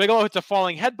 Bigelow hits a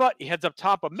falling headbutt. He heads up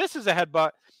top, but misses a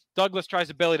headbutt. Douglas tries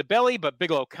to belly to belly, but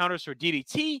Bigelow counters for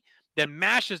DDT, then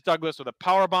mashes Douglas with a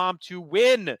powerbomb to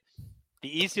win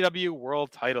the ECW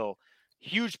World Title.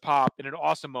 Huge pop in an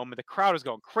awesome moment. The crowd is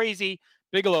going crazy.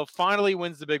 Bigelow finally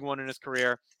wins the big one in his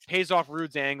career, pays off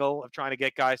Rude's angle of trying to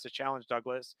get guys to challenge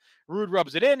Douglas. Rude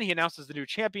rubs it in. He announces the new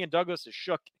champion. Douglas is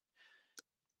shook.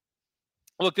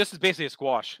 Look, this is basically a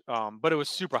squash, but it was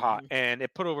super hot, and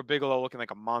it put over Bigelow looking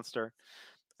like a monster.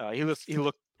 He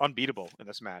looked unbeatable in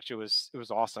this match. It was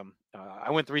awesome.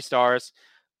 I went 3 stars.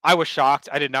 I was shocked.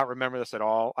 I did not remember this at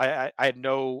all. I had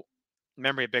no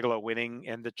memory of Bigelow winning,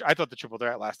 and I thought the triple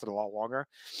threat lasted a lot longer.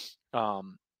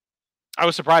 I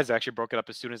was surprised they actually broke it up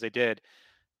as soon as they did.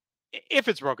 If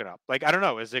it's broken up, like, I don't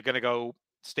know, is it going to go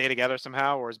stay together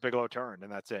somehow, or is Bigelow turned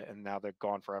and that's it, and now they're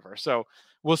gone forever? So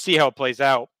we'll see how it plays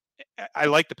out. I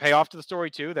like the payoff to the story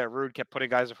too, that Rude kept putting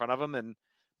guys in front of him, and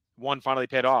one finally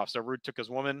paid off. So Rude took his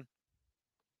woman,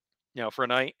 for a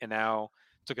night, and now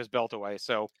took his belt away.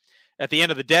 So at the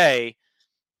end of the day,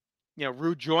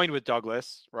 Rude joined with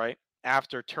Douglas, right,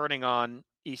 after turning on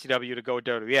ECW to go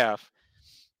to WWF.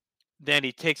 Then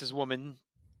he takes his woman,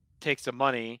 takes the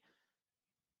money,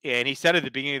 and he said at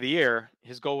the beginning of the year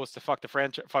his goal was to fuck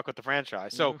with the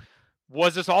franchise. So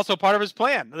was this also part of his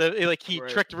plan? Like, he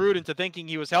tricked Rude into thinking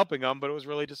he was helping him, but it was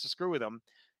really just to screw with him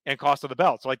and cost him the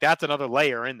belt. So, like, that's another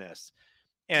layer in this.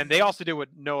 And they also did what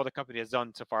no other company has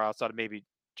done so far outside of maybe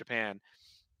Japan,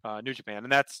 New Japan,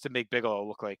 and that's to make Bigelow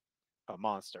look like a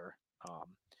monster.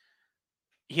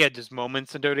 He had just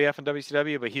moments in WWF and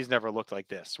WCW, but he's never looked like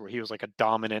this, where he was like a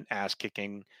dominant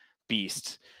ass-kicking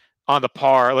beast on the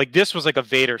par. Like, this was like a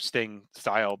Vader Sting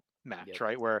style match,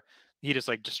 right? Where he just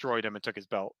like destroyed him and took his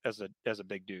belt as a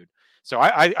big dude. So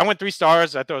I went 3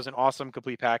 stars. I thought it was an awesome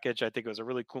complete package. I think it was a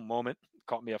really cool moment.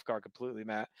 Caught me off guard completely,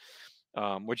 Matt.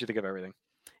 What'd you think of everything?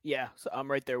 Yeah, so I'm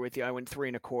right there with you. I went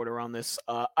 3 1/4 on this.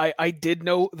 I did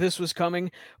know this was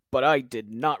coming, but I did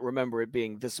not remember it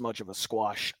being this much of a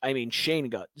squash. I mean, Shane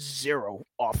got 0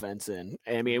 offense in.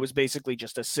 I mean, it was basically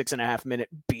just a 6.5 minute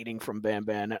beating from Bam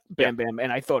Bam,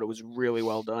 and I thought it was really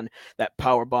well done. That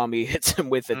power bomb he hits him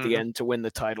with at the end to win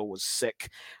the title was sick.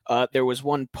 There was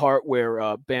one part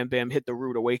where Bam Bam hit the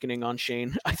Rude Awakening on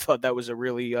Shane. I thought that was a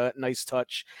really nice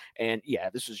touch, and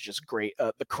yeah, this was just great.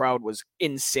 The crowd was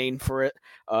insane for it.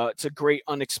 It's a great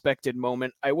unexpected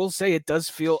moment. I will say it does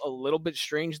feel a little bit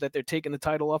strange that they're taking the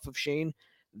title off of Shane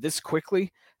this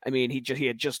quickly. I mean, he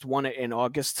had just won it in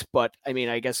August, but I mean,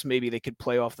 I guess maybe they could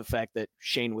play off the fact that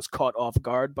Shane was caught off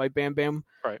guard by Bam Bam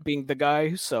being the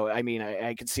guy. So, I mean,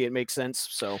 I could see it makes sense.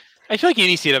 So I feel like in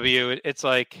ECW, it's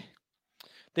like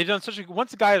they've done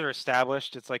once the guys are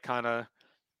established, it's like kind of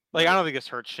like, I don't think this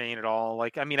hurts Shane at all.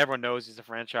 Like, I mean, everyone knows he's a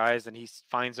franchise and he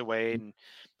finds a way and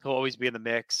he'll always be in the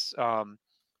mix.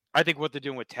 I think what they're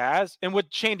doing with Taz and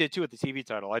what Shane did too with the TV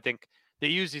title, I think they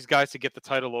use these guys to get the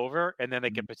title over, and then they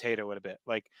get potato it a bit.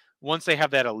 Like, once they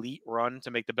have that elite run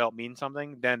to make the belt mean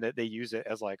something, then they use it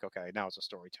as like, okay, now it's a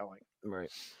storytelling. Right.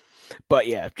 But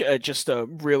yeah, just a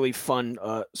really fun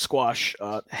squash.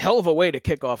 Hell of a way to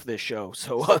kick off this show.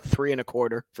 So 3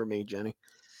 1/4 for me, Jenny.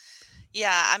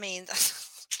 Yeah, I mean,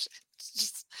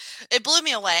 it blew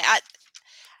me away.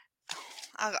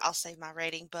 I'll save my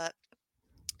rating, but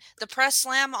the press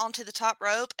slam onto the top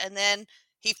rope, and then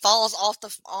he falls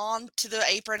onto the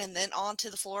apron and then onto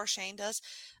the floor. Shane does.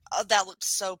 That looked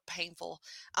so painful.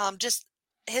 Just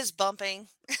his bumping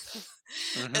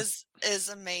is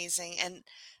amazing. And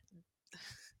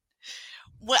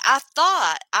what I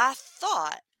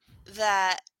thought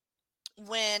that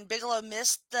when Bigelow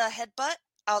missed the headbutt,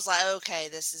 I was like, okay,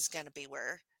 this is going to be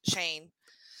where Shane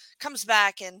comes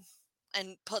back and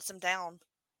puts him down.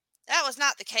 That was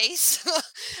not the case.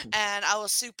 And I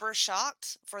was super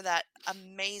shocked for that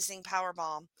amazing power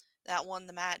bomb that won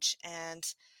the match. And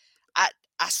I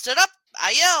stood up.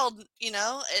 I yelled,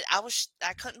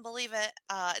 I couldn't believe it.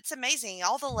 It's amazing.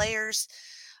 All the layers,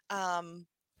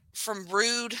 from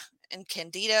Rude and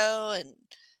Candido and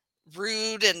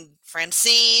Rude and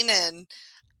Francine, and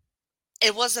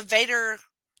it was a Vader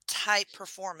type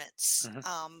performance,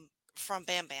 from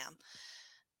Bam Bam.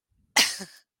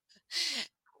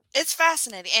 It's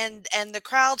fascinating, and the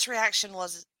crowd's reaction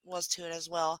was to it as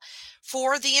well.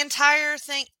 For the entire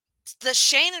thing, the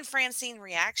Shane and Francine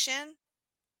reaction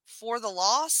for the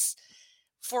loss,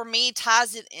 for me,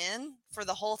 ties it in for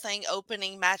the whole thing,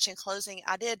 opening, match, and closing.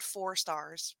 I did 4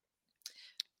 stars.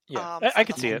 Yeah, I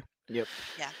can see it. Yep.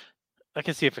 Yeah. I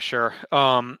can see it for sure.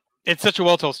 It's such a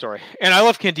well-told story, and I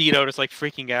love Candido just like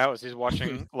freaking out as he's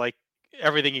watching like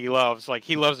everything he loves. Like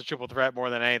he loves the triple threat more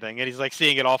than anything, and he's like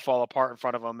seeing it all fall apart in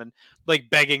front of him, and like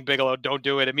begging Bigelow, "Don't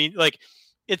do it." I mean, like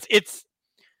it's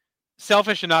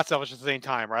selfish and not selfish at the same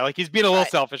time, right? Like he's being a little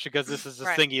selfish because this is the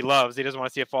thing he loves. He doesn't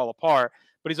want to see it fall apart,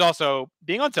 but he's also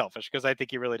being unselfish because I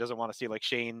think he really doesn't want to see like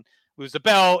Shane lose the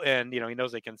belt, and he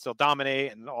knows they can still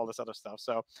dominate and all this other stuff.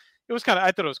 So it was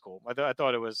I thought it was cool. I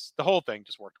thought it was, the whole thing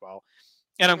just worked well.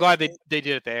 And I'm glad they did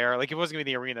it there. Like, it wasn't going to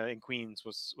be the arena in Queens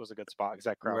was a good spot because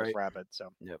that crowd was rabid.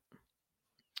 So, yep.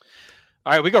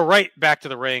 All right, we go right back to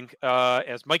the ring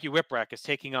as Mikey Whipwreck is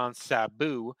taking on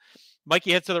Sabu.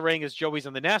 Mikey heads to the ring as Joey's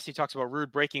on the nest. He talks about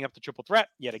Rude breaking up the triple threat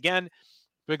yet again.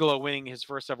 Bigelow winning his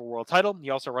first ever world title.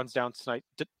 He also runs down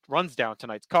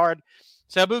tonight's card.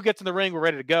 Sabu gets in the ring. We're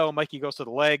ready to go. Mikey goes to the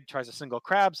leg, tries a single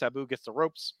crab. Sabu gets the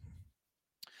ropes.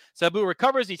 Sabu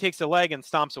recovers. He takes the leg and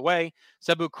stomps away.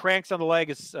 Sabu cranks on the leg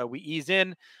as we ease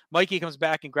in. Mikey comes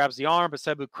back and grabs the arm, but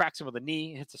Sabu cracks him with a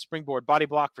knee. Hits a springboard body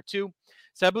block for 2.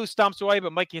 Sabu stomps away,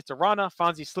 but Mikey hits a Rana.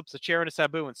 Fonzie slips the chair into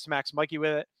Sabu and smacks Mikey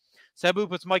with it. Sabu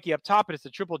puts Mikey up top, and it's a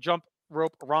triple jump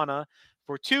rope Rana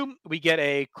for 2. We get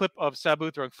a clip of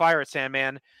Sabu throwing fire at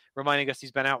Sandman, reminding us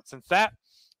he's been out since that.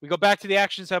 We go back to the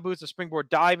action. Sabu hits a springboard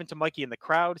dive into Mikey in the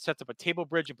crowd, sets up a table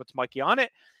bridge and puts Mikey on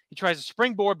it. He tries a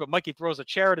springboard, but Mikey throws a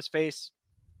chair at his face.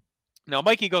 Now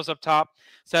Mikey goes up top.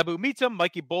 Sabu meets him.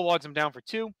 Mikey bulldogs him down for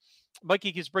 2.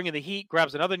 Mikey keeps bringing the heat,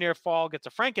 grabs another near fall, gets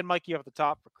a Frank and Mikey off the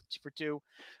top for 2.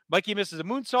 Mikey misses a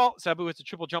moonsault. Sabu hits a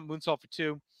triple jump moonsault for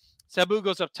 2. Sabu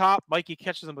goes up top. Mikey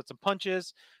catches him with some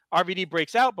punches. RVD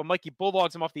breaks out, but Mikey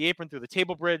bulldogs him off the apron through the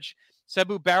table bridge.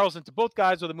 Sabu barrels into both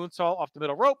guys with a moonsault off the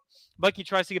middle rope. Mikey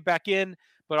tries to get back in,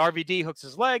 but RVD hooks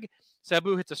his leg.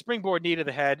 Sabu hits a springboard knee to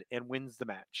the head and wins the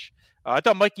match. I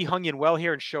thought Mikey hung in well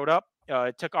here and showed up.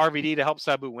 It took RVD to help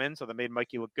Sabu win, so that made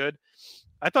Mikey look good.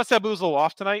 I thought Sabu was a little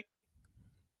off tonight.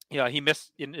 Yeah, he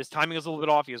missed. His timing was a little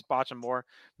bit off. He was botching more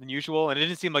than usual, and it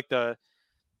didn't seem like the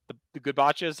good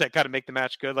botches that kind of make the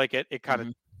match good. Like it kind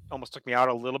of almost took me out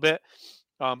a little bit.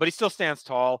 But he still stands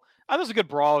tall. I thought it was a good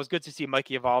brawl. It was good to see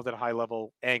Mikey evolved at a high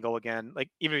level angle again. Like,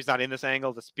 even if he's not in this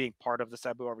angle, just being part of the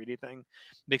Sabu RVD thing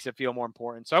makes it feel more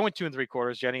important. So I went 2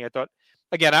 3/4, Jenny. I thought,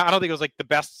 again, I don't think it was like the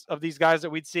best of these guys that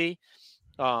we'd see.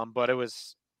 But it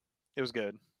was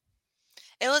good.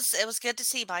 It was good to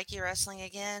see Mikey wrestling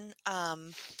again.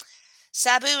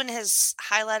 Sabu in his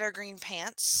highlighter green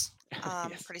pants,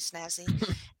 Yes. pretty snazzy.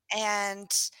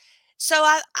 And so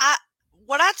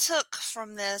what I took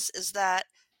from this is that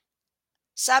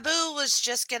Sabu was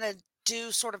just going to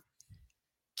do sort of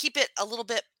keep it a little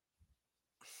bit,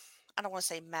 I don't want to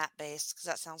say mat based because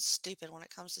that sounds stupid when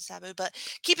it comes to Sabu, but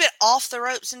keep it off the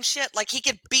ropes and shit. Like, he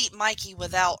could beat Mikey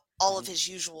without all of his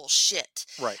usual shit.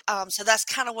 Right. So that's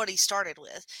kind of what he started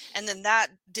with. And then that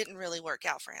didn't really work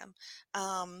out for him.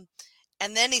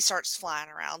 And then he starts flying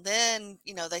around. Then,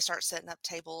 they start setting up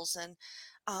tables, and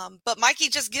but Mikey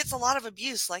just gets a lot of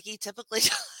abuse, like he typically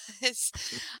does,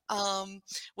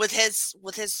 with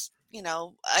his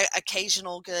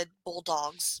occasional good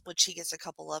bulldogs, which he gets a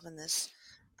couple of in this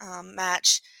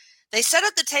match. They set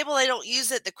up the table. They don't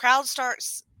use it. The crowd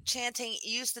starts chanting,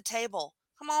 "Use the table."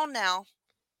 Come on now.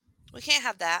 We can't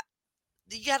have that.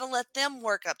 You got to let them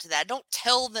work up to that. Don't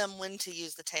tell them when to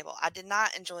use the table. I did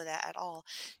not enjoy that at all.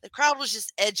 The crowd was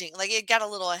just edging. Like, it got a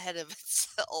little ahead of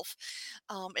itself.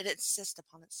 It insisted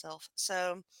upon itself.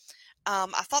 So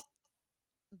I thought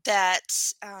that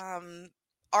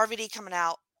RVD coming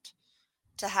out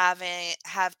to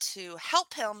have to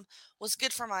help him was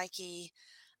good for Mikey.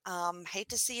 Hate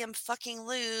to see him fucking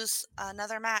lose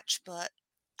another match, but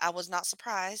I was not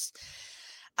surprised.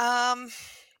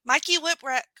 Mikey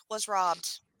Whipwreck was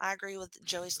robbed. I agree with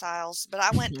Joey Styles, but I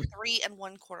went 3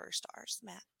 1/4 stars,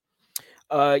 Matt.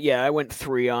 Yeah, I went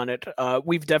 3 on it.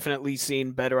 We've definitely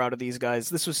seen better out of these guys.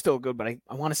 This was still good, but I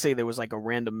want to say there was like a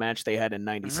random match they had in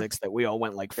 '96 that we all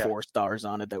went like 4 stars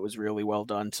on it. That was really well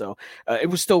done. So it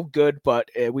was still good, but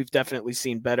we've definitely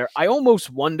seen better. I almost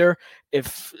wonder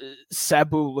if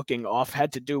Sabu looking off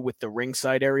had to do with the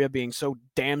ringside area being so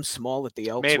damn small at the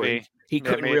Elks. Maybe. He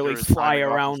couldn't really fly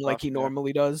around like he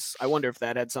normally does. I wonder if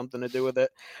that had something to do with it.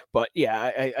 But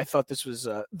yeah, I thought this was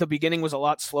the beginning was a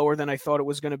lot slower than I thought it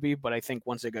was going to be. But I think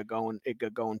once it got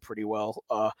going pretty well.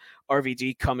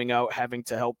 RVD coming out, having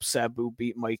to help Sabu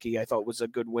beat Mikey, I thought was a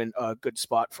good win, good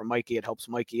spot for Mikey. It helps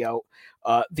Mikey out.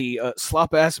 The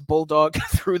slop ass bulldog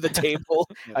through the table,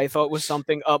 I thought was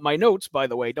something. My notes, by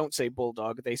the way, don't say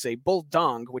bulldog; they say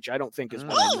bulldong, which I don't think is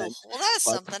what I meant. Well, that's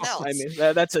something else. I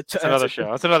mean, that's another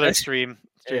show. That's another extreme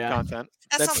content.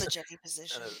 That's on the Jenny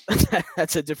position.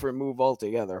 That's a different move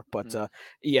altogether. But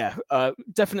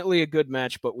definitely a good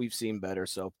match, but we've seen better.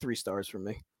 So 3 stars for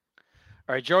me.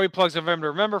 All right, Joey plugs November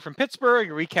to Remember from Pittsburgh.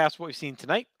 Recaps what we've seen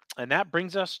tonight. And that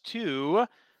brings us to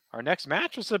our next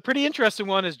match. It's a pretty interesting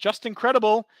one. Is Justin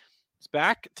Credible is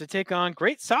back to take on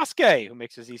Great Sasuke, who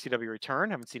makes his ECW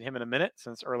return. Haven't seen him in a minute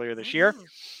since earlier this year.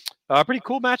 Pretty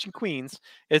cool match in Queens.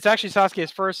 It's actually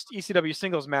Sasuke's first ECW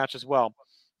singles match as well.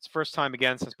 It's first time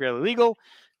again since Barely Legal.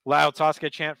 Loud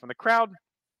Sasuke chant from the crowd.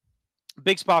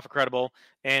 Big spot for Credible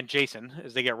and Jason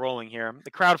as they get rolling here. The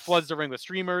crowd floods the ring with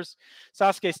streamers.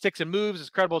 Sasuke sticks and moves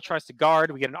as Credible tries to guard.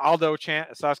 We get an Aldo chant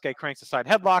as Sasuke cranks a side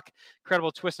headlock.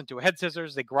 Credible twists into a head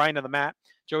scissors. They grind on the mat.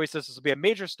 Joey says this will be a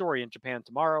major story in Japan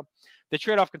tomorrow. They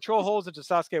trade off control holds into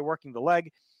Sasuke working the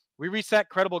leg. We reset.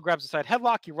 Credible grabs a side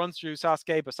headlock. He runs through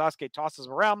Sasuke, but Sasuke tosses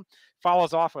him around,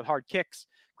 follows off with hard kicks.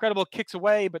 Credible kicks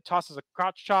away, but tosses a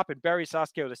crotch chop and buries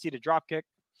Sasuke with a seated drop kick.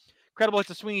 Credible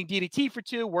hits a swinging DDT for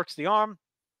 2, works the arm.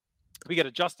 We get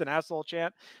a Justin Asshole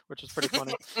chant, which is pretty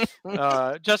funny.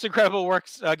 Justin Credible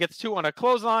gets 2 on a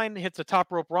clothesline, hits a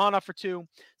top rope Rana for 2.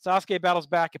 Sasuke battles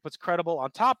back and puts Credible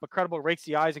on top, but Credible rakes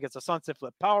the eyes and gets a sunset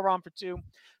flip powerbomb for 2.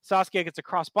 Sasuke gets a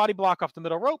cross body block off the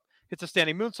middle rope, hits a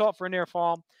standing moonsault for a near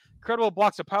fall. Credible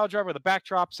blocks a pile driver with a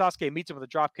backdrop. Sasuke meets him with a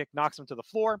drop kick, knocks him to the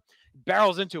floor,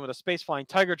 barrels into him with a space flying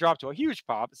tiger drop to a huge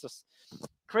pop. It's just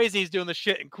crazy he's doing this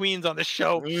shit in Queens on this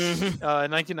show in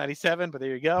 1997, but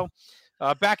there you go.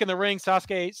 Back in the ring,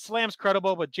 Sasuke slams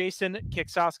Credible, but Jason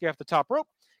kicks Sasuke off the top rope.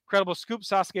 Credible scoops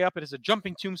Sasuke up. It is a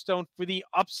jumping tombstone for the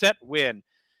upset win.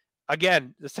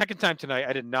 Again, the second time tonight,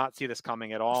 I did not see this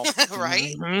coming at all.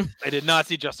 Right? I did not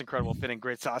see Justin Credible pinning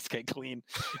Great Sasuke clean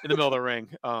in the middle of the ring.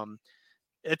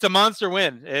 It's a monster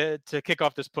win to kick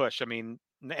off this push. I mean,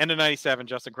 end of 97,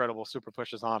 Justin Credible super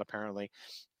pushes on, apparently.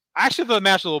 I actually thought the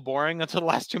match was a little boring until the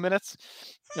last 2 minutes,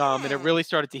 and it really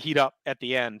started to heat up at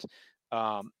the end.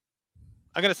 I'm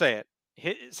going to say it.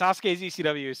 Sasuke's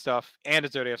ECW stuff and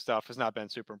his WWF stuff has not been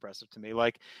super impressive to me.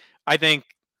 Like, I think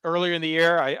earlier in the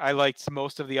year, I liked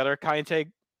most of the other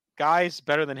Kaiente guys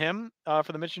better than him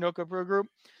for the Michinoku Brew Group.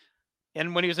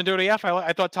 And when he was in WWF,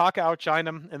 I thought Taka outshined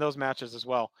him in those matches as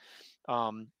well.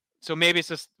 So maybe it's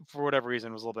just, for whatever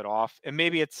reason, it was a little bit off. And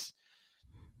maybe it's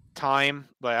time,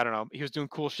 but I don't know. He was doing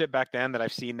cool shit back then that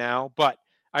I've seen now. But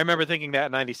I remember thinking that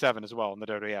in 97 as well in the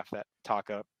WWF, that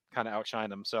Taka kind of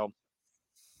outshined him. So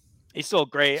he's still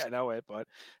great. I know it, but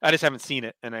I just haven't seen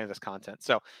it in any of this content.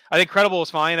 So I think Credible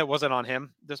was fine. It wasn't on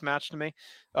him, this match to me.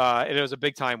 It was a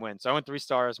big time win. So I went 3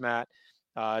 stars, Matt.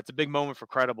 It's a big moment for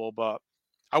Credible, but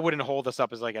I wouldn't hold this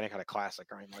up as like any kind of classic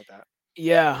or anything like that.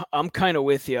 Yeah, I'm kind of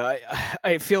with you.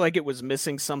 I feel like it was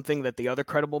missing something that the other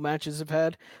Credible matches have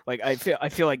had. Like I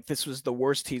feel like this was the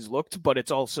worst he's looked, but it's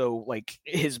also like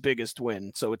his biggest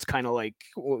win. So it's kind of like,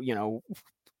 you know,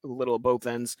 a little of both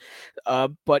ends.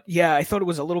 But yeah, I thought it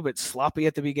was a little bit sloppy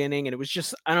at the beginning, and it was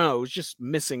just, I don't know, it was just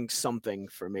missing something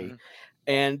for me. Mm-hmm.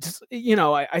 And, you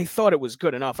know, I thought it was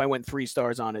good enough. I went 3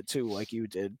 stars on it too, like you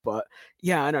did. But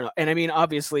yeah, I don't know. And I mean,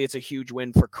 obviously it's a huge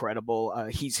win for Credible.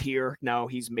 He's here now,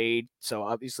 he's made. So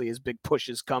obviously his big push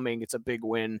is coming. It's a big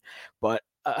win. But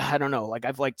I don't know. Like,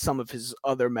 I've liked some of his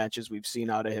other matches we've seen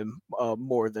out of him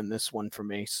more than this one for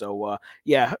me. So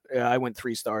yeah, I went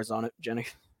 3 stars on it, Jenny.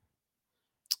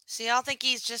 See, y'all think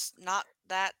he's just not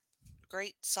that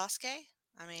great Sasuke?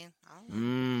 I mean, I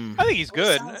don't know. I think he's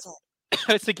good.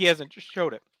 I just think he hasn't just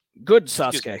showed it. Good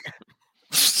Sasuke.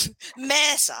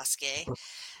 Meh Sasuke.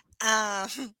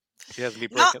 He has to be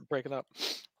breaking up.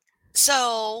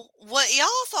 So what y'all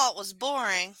thought was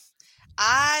boring,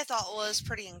 I thought was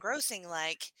pretty engrossing.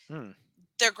 Like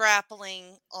they're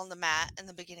grappling on the mat in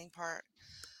the beginning part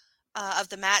of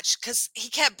the match because he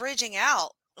kept bridging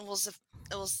out. It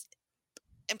was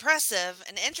impressive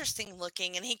and interesting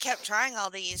looking, and he kept trying all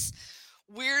these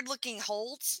weird looking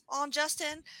holds on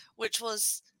Justin, which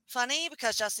was funny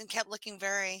because Justin kept looking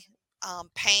very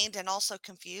pained and also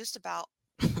confused about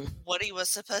what he was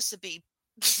supposed to be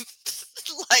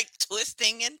like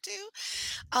twisting into.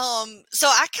 So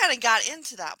I kind of got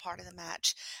into that part of the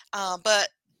match, but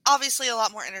obviously a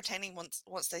lot more entertaining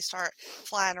once they start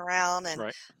flying around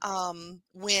and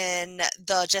when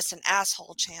the just an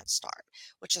asshole chants start,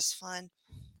 which is fun.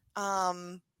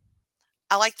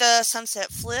 I like the sunset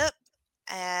flip,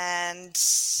 and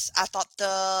I thought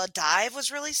the dive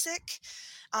was really sick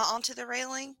onto the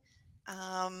railing.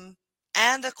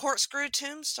 And the corkscrew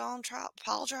tombstone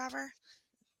pile driver.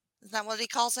 Is that what he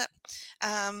calls it?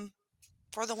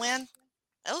 For the win.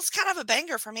 It was kind of a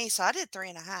banger for me, so I did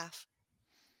 3.5.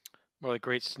 Really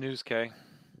great snooze, Kay.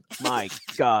 My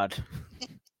God.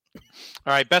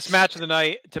 All right, best match of the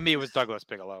night to me was Douglas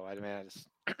Bigelow. I mean,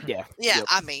 yeah. Yep.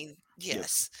 I mean,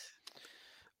 yes. Yep.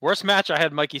 Worst match, I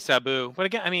had Mikey Sabu. But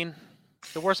again, I mean,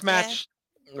 the worst match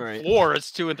floor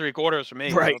is 2 3/4 for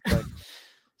me. Right. So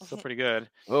still pretty good.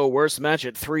 Oh, worst match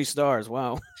at 3 stars.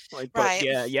 Wow. But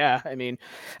yeah. I mean,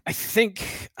 I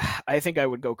think I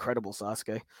would go credible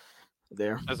Sasuke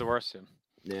there. That's the worst.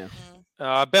 Yeah.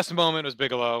 Best moment was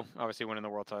Bigelow, obviously winning the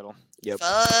world title. Yep.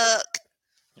 Fuck.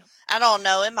 Yep. I don't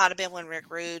know. It might have been when Rick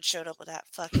Rude showed up with that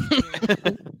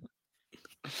fucking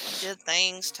did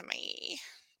things to me.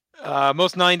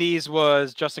 Most 90s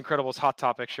was Justin Credible's Hot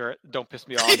Topic shirt. Don't piss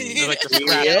me off. Like the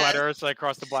scratch letters like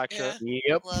across the black shirt.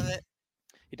 Yep. Love it.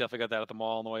 He definitely got that at the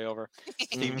mall on the way over.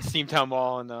 Steamtown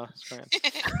Mall in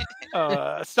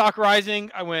Scranton. Stock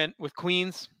Rising, I went with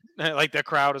Queens. Like the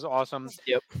crowd is awesome.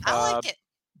 Yep. I like it.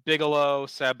 Bigelow,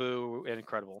 Sabu, and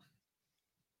Incredible.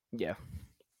 Yeah.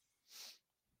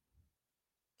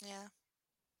 Yeah.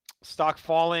 Stock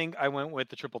Falling, I went with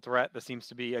the Triple Threat. That seems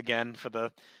to be, again, for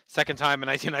the second time in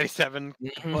 1997.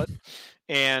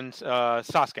 And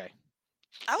Sasuke.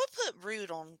 I would put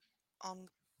Rude on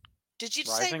did you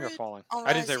Rising say or Rude Falling? On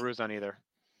I didn't say Rising? Rude on either.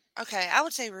 Okay, I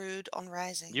would say Rude on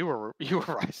Rising. You were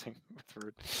Rising with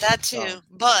Rude. That too,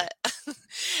 but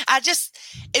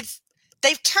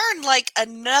they've turned like a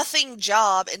nothing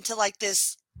job into like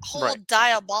this whole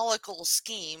diabolical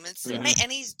scheme.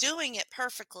 And he's doing it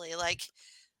perfectly. Like,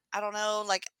 I don't know,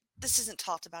 like this isn't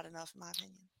talked about enough in my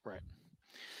opinion.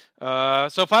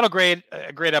 Right. So final grade,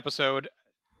 a great episode.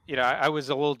 You know, I was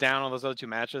a little down on those other two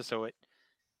matches, so it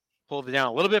pulled it down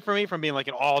a little bit for me from being like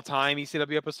an all-time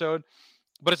ECW episode.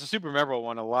 But it's a super memorable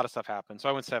one. A lot of stuff happened. So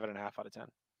I went 7.5 out of 10.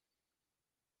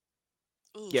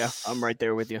 Oof. Yeah, I'm right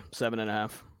there with you.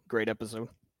 7.5. Great episode.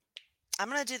 I'm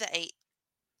going to do the 8.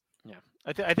 Yeah.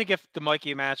 I think if the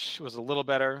Mikey match was a little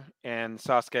better and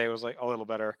Sasuke was like a little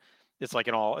better, it's like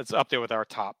it's up there with our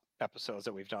top episodes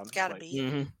that we've done. It's got to like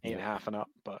be. 8.5 and up.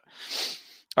 But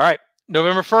all right.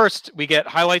 November 1st, we get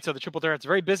highlights of the Triple Threat. It's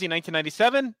very busy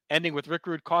 1997, ending with Rick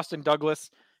Rude costing Douglas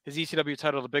his ECW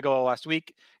title to Bigelow last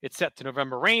week. It's set to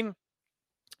November Rain,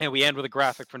 and we end with a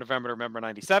graphic for November to November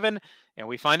 97, and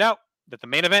we find out that the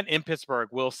main event in Pittsburgh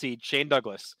will see Shane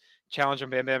Douglas challenge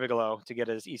Bam Bam Bigelow to get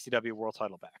his ECW world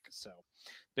title back. So,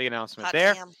 big announcement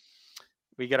there. Damn.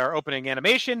 We get our opening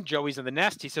animation. Joey's in the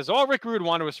nest. He says, all Rick Rude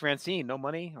wanted was Francine, no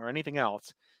money or anything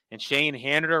else. And Shane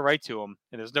handed her right to him.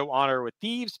 And there's no honor with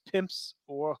thieves, pimps,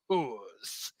 or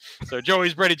whores. So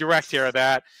Joey's pretty direct here at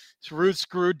that. So Rude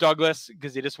screwed Douglas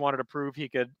because he just wanted to prove he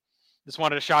could, just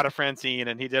wanted a shot at Francine,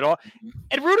 and he did all.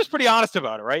 And Rude was pretty honest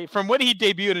about it, right? From when he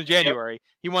debuted in January,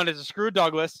 he wanted to screw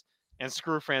Douglas and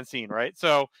screw Francine, right?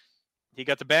 So he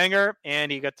got the banger,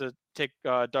 and he got to take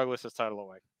Douglas's title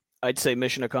away. I'd say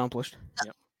mission accomplished.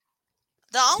 Yep.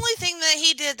 The only thing that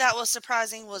he did that was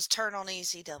surprising was turn on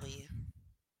ECW.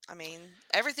 I mean,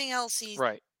 everything else he...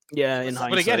 Right. Yeah, in hindsight.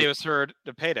 But again, it was for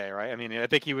the payday, right? I mean, I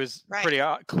think he was pretty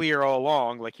clear all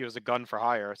along, like he was a gun for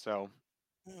hire, so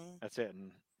that's it.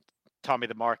 And Tommy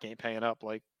the Mark ain't paying up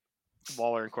like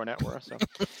Waller and Cornette were, so...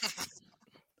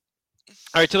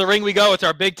 All right, to the ring we go. It's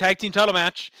our big tag team title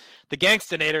match. The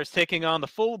Gangstonators taking on the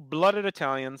full-blooded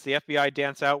Italians. The FBI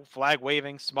dance out, flag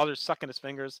waving, Smothers sucking his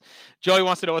fingers. Joey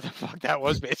wants to know what the fuck that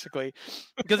was, basically.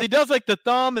 Because he does, like, the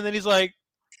thumb, and then he's like,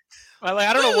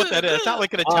 I don't know what that is. It's not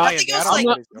like an Italian. I think it was like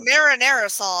marinara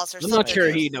sauce or something. I'm not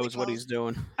sure he knows what he's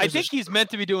doing. I think he's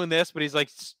meant to be doing this, but he's like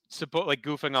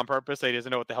goofing on purpose. So he doesn't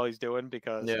know what the hell he's doing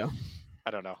because I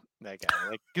don't know that guy.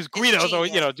 Like because Guido's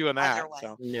always doing that.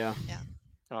 So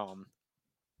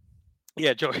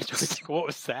yeah, Joey's like, what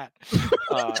was that?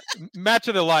 Match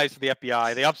of their lives for the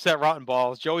FBI. They upset Rotten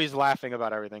Balls. Joey's laughing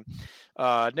about everything.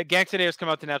 The Gangstonators come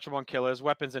out to Natural Born Killers,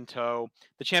 weapons in tow.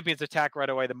 The champions attack right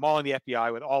away. They're mauling the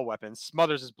FBI with all weapons.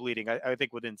 Smothers is bleeding, I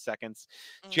think, within seconds.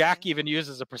 Jack even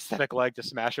uses a prosthetic leg to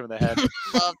smash him in the head.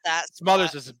 Love that.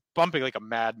 Smothers is bumping like a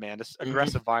madman, this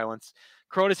aggressive violence.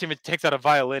 Cronus even takes out a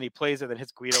violin. He plays it, then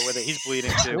hits Guido with it. He's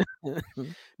bleeding too.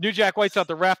 New Jack whites out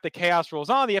the ref. The chaos rolls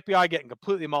on. The FBI getting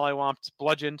completely mollywomped,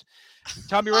 bludgeoned.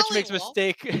 Tommy Rich makes a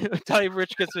mistake. Tommy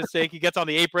Rich gets a mistake. He gets on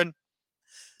the apron.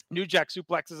 New Jack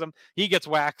suplexes him. He gets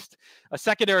waxed. A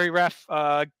secondary ref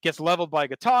gets leveled by a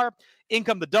guitar. In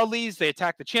come the Dudleys. They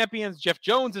attack the champions. Jeff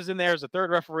Jones is in there as a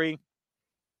third referee.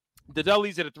 The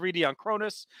Dudleys did a 3D on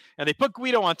Cronus, and they put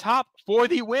Guido on top for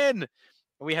the win.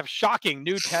 And we have shocking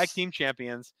new tag team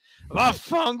champions. La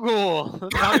Fungal.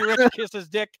 Tommy Rich kisses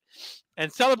Dick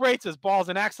and celebrates as Balls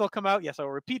and Axel come out. Yes, I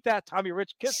will repeat that. Tommy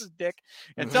Rich kisses Dick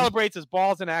and celebrates as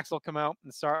Balls and Axel come out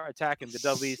and start attacking the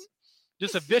Dudleys.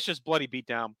 Just a vicious, bloody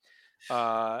beatdown.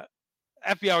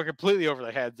 FBI were completely over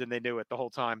their heads, and they knew it the whole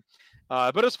time.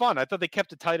 But it was fun. I thought they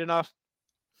kept it tight enough.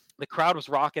 The crowd was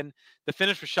rocking. The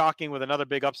finish was shocking with another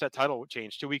big upset title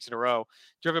change 2 weeks in a row,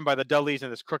 driven by the Dudleys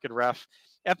and this crooked ref.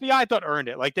 FBI, I thought, earned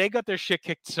it. Like, they got their shit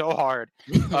kicked so hard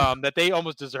that they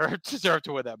almost deserved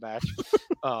to win that match.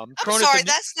 I'm sorry,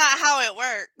 that's not how it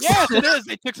works. Yes, it is.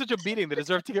 They took such a beating. They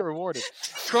deserve to get rewarded.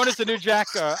 Cronus and New Jack,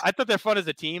 I thought they're fun as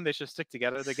a team. They should stick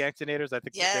together, the Gangstanators. I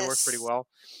think they work pretty well.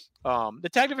 The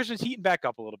tag division is heating back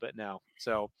up a little bit now.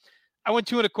 So I went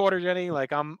 2 1/4, Jenny.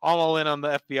 Like, I'm all in on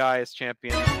the FBI as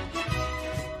champion.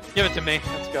 Give it to me.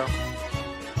 Let's go.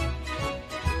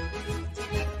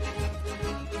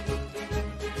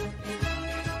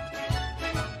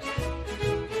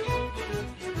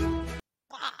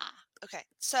 Okay,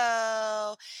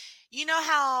 so you know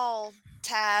how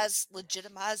Taz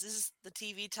legitimizes the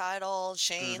TV title,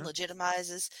 Shane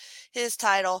legitimizes his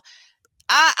title.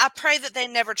 I pray that they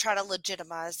never try to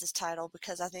legitimize this title,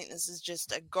 because I think this is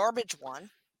just a garbage one.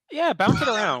 Yeah, bounce it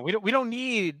around. We don't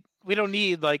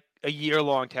need like a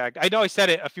year-long tag. I know I said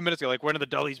it a few minutes ago, like when do the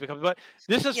Dudleys become, but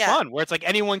this is fun, where it's like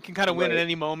anyone can kind of win at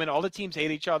any moment. All the teams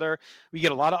hate each other. We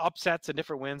get a lot of upsets and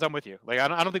different wins. I'm with you. Like, I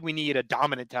don't think we need a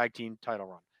dominant tag team title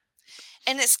run.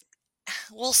 And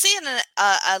we'll see in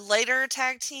a later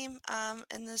tag team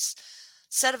in this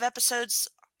set of episodes,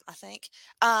 I think.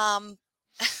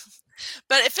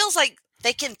 But it feels like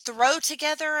they can throw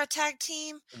together a tag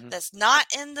team that's not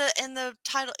in the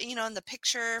title, in the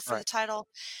picture for the title.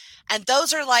 And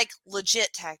those are like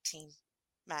legit tag team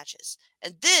matches.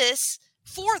 And this,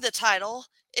 for the title,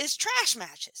 is trash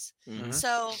matches.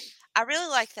 So I really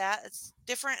like that. It's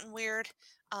different and weird.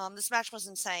 This match was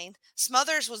insane.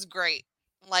 Smothers was great.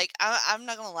 Like, I'm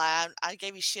not going to lie. I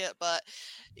gave you shit, but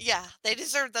yeah, they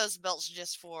deserve those belts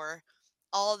just for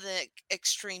all the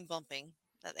extreme bumping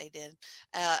that they did,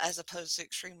 as opposed to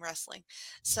extreme wrestling.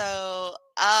 So,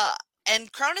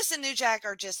 and Cronus and New Jack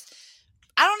are just,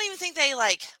 I don't even think they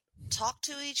like talk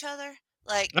to each other.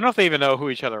 Like, I don't know if they even know who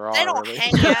each other are. They don't really.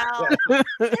 hang out.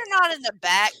 They're not in the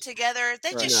back together.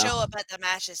 They just show up at the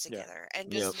matches together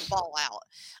and just ball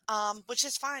out, which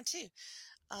is fine too.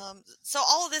 So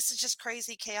all of this is just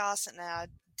crazy chaos, and I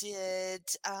did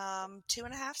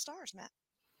 2.5 stars, Matt.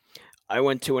 I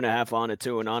went 2.5 on it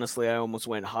too, and honestly, I almost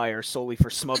went higher solely for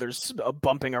Smothers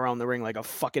bumping around the ring like a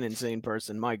fucking insane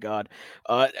person. My God,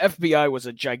 FBI was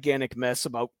a gigantic mess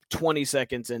about 20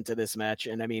 seconds into this match,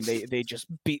 and I mean, they just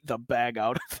beat the bag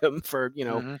out of them for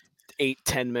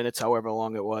 8-10 minutes, however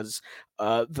long it was.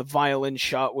 The violin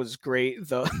shot was great.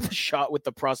 The shot with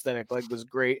the prosthetic leg was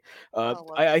great.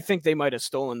 I think they might have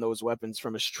stolen those weapons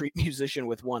from a street musician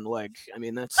with one leg. I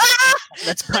mean,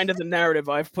 that's kind of the narrative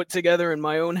I've put together in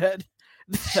my own head.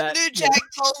 New Jack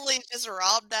totally just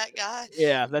robbed that guy.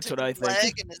 Yeah, that's what I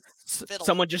think.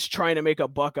 Someone just trying to make a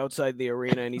buck outside the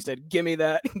arena, and he said, "Give me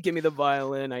that. Give me the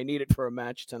violin. I need it for a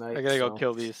match tonight." I gotta go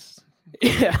kill these.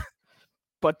 Yeah.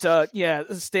 But yeah,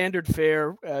 standard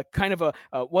fare. Kind of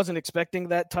wasn't expecting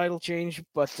that title change,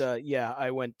 but yeah,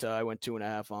 I went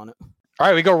 2.5 on it. All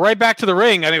right, we go right back to the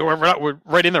ring. I think we're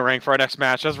right in the ring for our next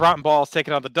match. That's Rotten Balls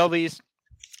taking on the Dudleys.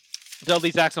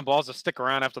 Dudley's asking Balls to stick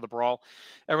around after the brawl.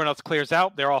 Everyone else clears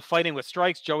out. They're all fighting with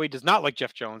strikes. Joey does not like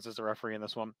Jeff Jones as the referee in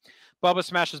this one. Bubba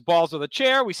smashes Balls with a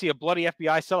chair. We see a bloody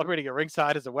FBI celebrating at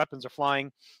ringside as the weapons are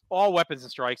flying. All weapons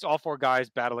and strikes. All 4 guys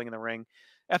battling in the ring.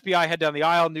 FBI head down the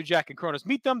aisle. New Jack and Cronus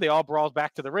meet them. They all brawl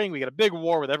back to the ring. We get a big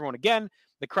war with everyone again.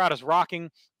 The crowd is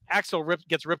rocking. Axel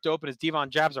gets ripped open as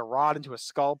Devon jabs a rod into his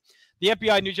skull. The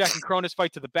FBI, New Jack, and Cronus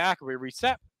fight to the back. We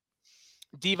reset.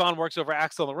 Devon works over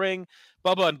Axel in the ring.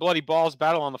 Bubba and Bloody Balls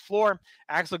battle on the floor.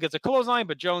 Axel gets a clothesline,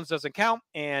 but Jones doesn't count.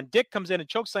 And Dick comes in and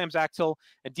chokeslams Axel,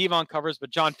 and Devon covers, but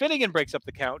John Finnegan breaks up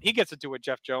the count. He gets into it with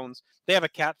Jeff Jones. They have a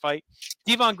cat fight.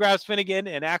 Devon grabs Finnegan,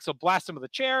 and Axel blasts him with a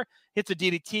chair, hits a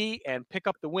DDT, and pick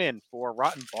up the win for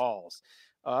Rotten Balls.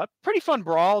 Pretty fun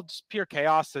brawl, just pure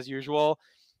chaos as usual.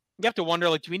 you have to wonder,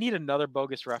 like, do we need another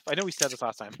bogus ref? I know we said this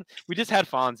last time. We just had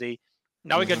Fonzie.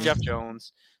 Now we got Jeff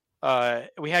Jones.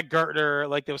 We had Gertner,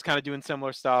 like, that was kind of doing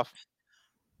similar stuff.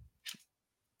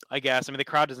 I guess. I mean, the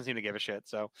crowd doesn't seem to give a shit.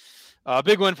 So,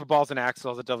 big win for Balls and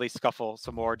Axles. A Dudley scuffle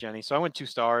some more, Jenny. So I went 2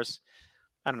 stars.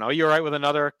 I don't know. You all right with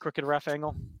another crooked ref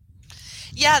angle?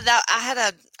 Yeah, that I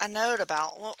had a note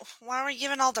about. Well, why are we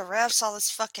giving all the refs all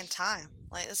this fucking time?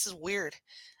 Like, this is weird.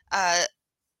 I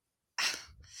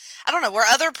don't know. Were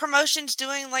other promotions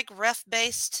doing like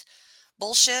ref-based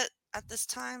bullshit at this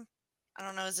time? I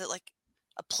don't know. Is it like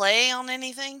a play on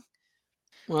anything?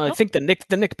 Well, I think the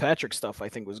Nick Patrick stuff I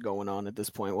think was going on at this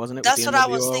point, wasn't it? That's what I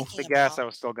was thinking. I guess I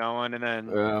was still going, and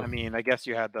then I mean, I guess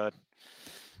you had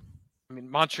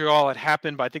Montreal had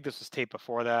happened, but I think this was taped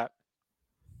before that.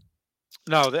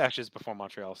 No, actually, it's before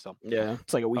Montreal still. Yeah,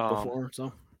 it's like a week before.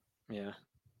 So yeah,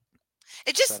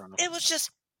 it was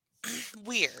just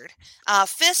weird.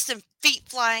 Fists and feet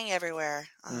flying everywhere.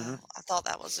 I thought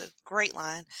that was a great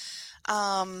line.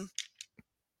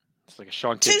 It's like a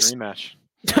Sean Kidd dream match,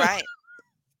 right?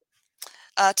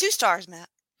 2 stars, Matt.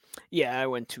 Yeah, I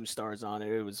went 2 stars on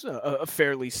it. It was a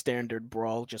fairly standard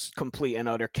brawl, just complete and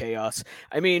utter chaos.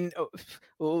 I mean,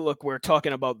 look, we're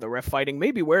talking about the ref fighting.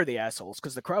 Maybe we're the assholes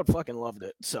because the crowd fucking loved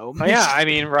it. So yeah, I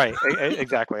mean, right,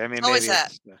 exactly. I mean,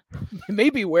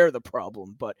 maybe we're the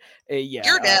problem, but yeah,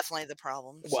 you're definitely the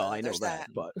problem. Well, I know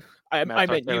that, but I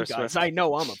meant you guys. I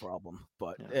know I'm a problem,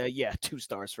 but yeah, 2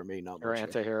 stars for me. Not you're much.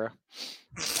 Anti-hero.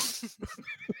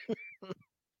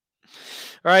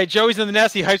 All right, Joey's in the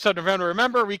nest. He hypes up November.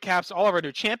 Remember, recaps all of our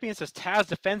new champions as Taz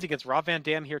defends against Rob Van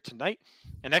Dam here tonight.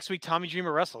 And next week, Tommy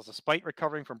Dreamer wrestles despite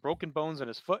recovering from broken bones in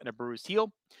his foot and a bruised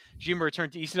heel. Dreamer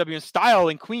returned to ECW in style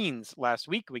in Queens last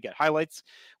week. We get highlights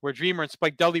where Dreamer and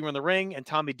Spike Dudley were in the ring, and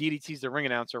Tommy DDT's the ring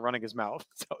announcer running his mouth.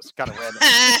 So it's kind of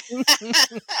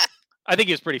random. I think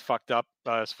he was pretty fucked up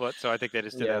his foot, so I think they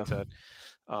just did that to,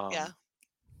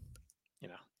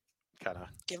 kind of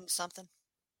give him something.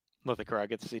 Let the crowd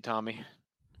get to see Tommy.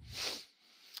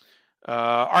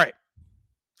 All right.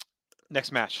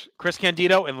 Next match. Chris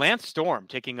Candido and Lance Storm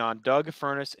taking on Doug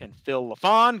Furnace and Phil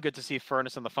LaFawn. Good to see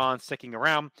Furnace and LaFawn sticking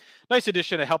around. Nice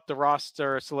addition to help the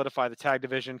roster solidify the tag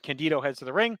division. Candido heads to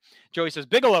the ring. Joey says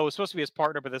Bigelow is supposed to be his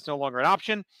partner, but that's no longer an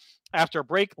option. After a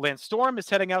break, Lance Storm is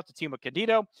heading out to team with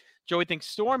Candido. Joey thinks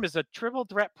Storm is a triple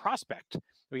threat prospect.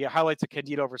 We get highlights of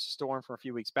Candido versus Storm from a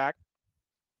few weeks back.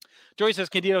 Joey says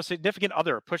Candido's significant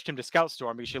other pushed him to scout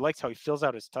Storm because she likes how he fills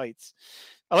out his tights.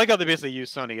 I like how they basically use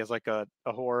Sonny as like a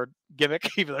whore gimmick,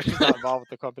 even though she's not involved with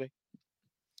the company.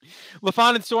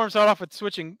 LaFawn and Storm start off with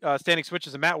standing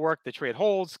switches and mat work. They trade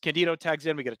holds. Candido tags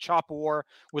in. We get a chop war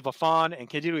with LaFawn, and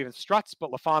Candido even struts, but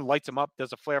LaFawn lights him up,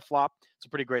 does a flare flop. It's a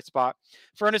pretty great spot.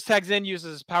 Furnace tags in,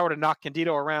 uses his power to knock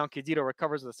Candido around. Candido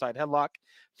recovers with a side headlock.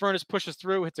 Furnace pushes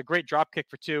through, hits a great drop kick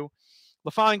for 2.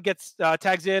 LaFawn gets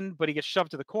tags in, but he gets shoved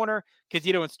to the corner.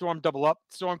 Candido and Storm double up.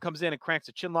 Storm comes in and cranks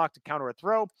a chin lock to counter a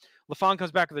throw. LaFawn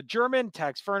comes back with a German,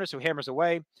 tags Furnace, who hammers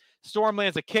away. Storm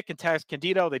lands a kick and tags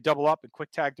Candido. They double up and quick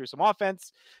tag through some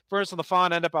offense. Furnace and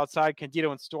LaFawn end up outside.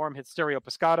 Candido and Storm hit stereo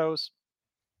pescados.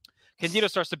 Candido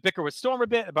starts to bicker with Storm a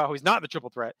bit about how he's not the triple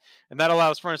threat, and that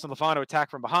allows Furnace and LaFawn to attack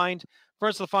from behind.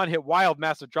 Furnace and LaFawn hit wild,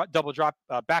 massive double drop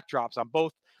backdrops on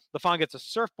both. LaFawn gets a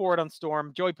surfboard on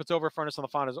Storm. Joey puts over Furnace and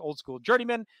LaFawn as old school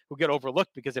journeymen who get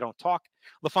overlooked because they don't talk.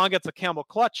 LaFawn gets a camel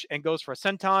clutch and goes for a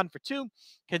senton for 2.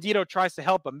 Candido tries to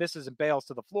help but misses and bails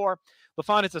to the floor.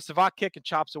 LaFawn hits a savate kick and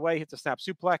chops away, hits a snap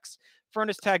suplex.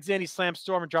 Furnace tags in, he slams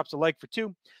Storm and drops a leg for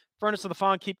 2. Furnace and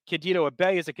LaFawn keep Candido at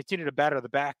bay as they continue to batter the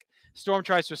back. Storm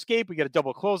tries to escape. We get a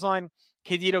double clothesline.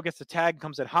 Candido gets the tag,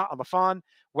 comes in hot on LaFawn,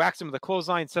 whacks him with a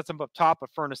clothesline, sets him up top,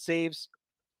 but Furnace saves.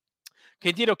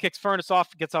 Candido kicks Furnace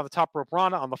off, gets on the top rope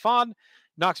Rana on LaFawn,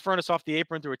 knocks Furnace off the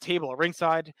apron through a table at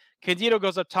ringside. Candido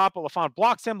goes up top, but LaFawn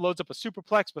blocks him, loads up a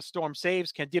superplex, but Storm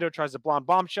saves. Candido tries a blonde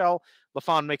bombshell.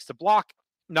 LaFawn makes the block,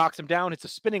 knocks him down, hits a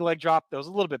spinning leg drop that was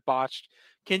a little bit botched.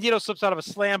 Candido slips out of a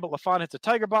slam, but LaFawn hits a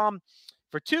tiger bomb.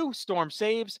 For 2, Storm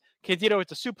saves. Candido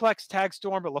hits a suplex, tags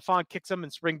Storm, but LaFawn kicks him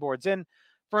and springboards in.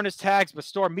 Furnace tags, but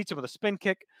Storm meets him with a spin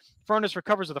kick. Furnace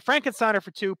recovers with a Frankensteiner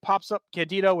for 2, pops up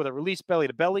Candido with a release belly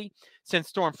to belly, sends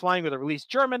Storm flying with a release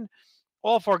German.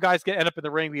 All 4 guys end up in the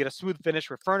ring. We get a smooth finish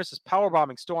where Furnace is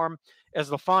powerbombing Storm as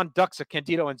LaFawn ducks a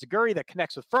Candido and Zaguri that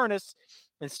connects with Furnace,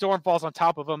 and Storm falls on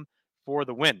top of him for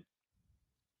the win.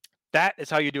 That is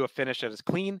how you do a finish that is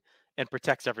clean and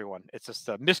protects everyone. It's just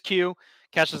a miscue,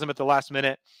 catches him at the last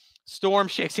minute. Storm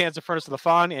shakes hands with Furnace and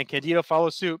LaFawn, and Candido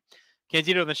follows suit.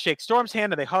 Candido then shakes Storm's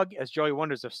hand, and they hug as Joey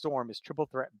wonders if Storm is triple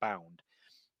threat bound.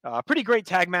 Pretty great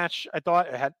tag match, I thought.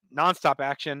 It had nonstop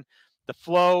action. The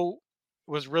flow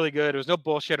was really good. It was no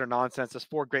bullshit or nonsense. There's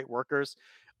 4 great workers.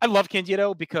 I love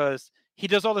Candido because he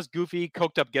does all this goofy,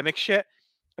 coked up gimmick shit.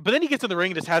 But then he gets in the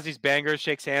ring and just has these bangers,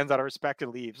 shakes hands out of respect,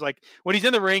 and leaves. Like when he's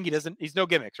in the ring, he's no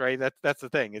gimmicks, right? That's the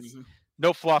thing. It's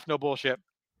no fluff, no bullshit.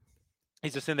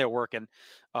 He's just in there working.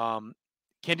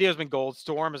 Candido's been gold.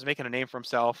 Storm is making a name for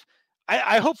himself.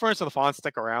 I hope Furnace and LaFon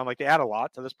stick around. Like they add a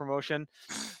lot to this promotion.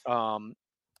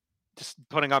 Just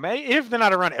putting on, if they're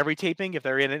not around every taping, if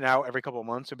they're in and out every couple of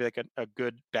months, it'd be like a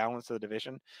good balance of the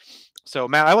division. So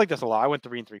Matt, I like this a lot. I went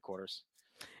 3 3/4.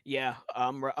 Yeah,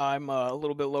 I'm a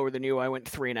little bit lower than you. I went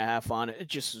 3.5 on it. It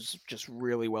just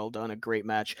really well done. A great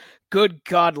match. Good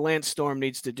God, Lance Storm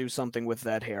needs to do something with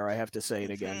that hair. I have to say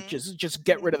it again. Just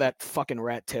get rid of that fucking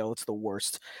rat tail. It's the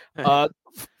worst.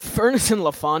 Furnace and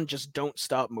LaFon just don't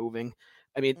stop moving.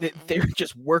 I mean, they're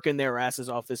just working their asses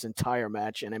off this entire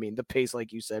match. And I mean, the pace,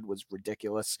 like you said, was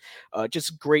ridiculous.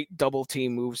 Just great double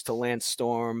team moves to Lance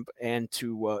Storm and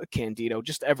to Candido.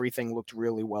 Just everything looked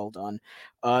really well done.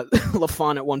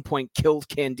 LaFon at one point killed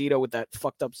Candido with that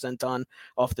fucked up senton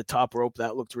off the top rope.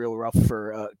 That looked real rough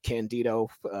for Candido.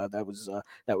 That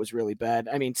was really bad.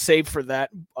 I mean, save for that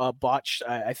botch,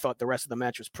 I thought the rest of the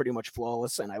match was pretty much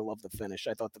flawless, and I love the finish.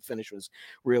 I thought the finish was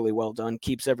really well done.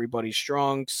 Keeps everybody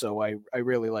strong, so I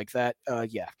really like that.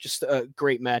 Yeah, just a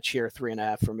great match here.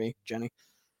 3.5 for me, Jenny.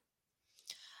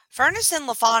 Furnace and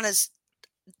LaFon is,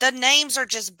 the names are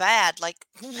just bad. Like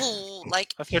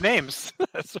that's their names.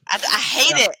 I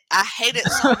hate it. I hate it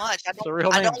so much. I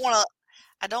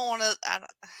don't want to.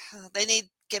 They need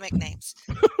gimmick names.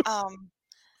 I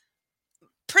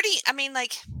mean,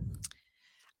 like,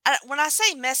 when I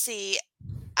say messy,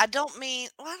 I don't mean.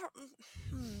 Well,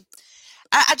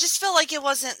 I just feel like it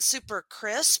wasn't super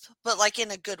crisp, but like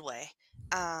in a good way.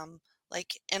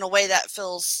 Like in a way that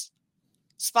feels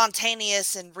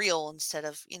spontaneous and real instead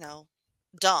of,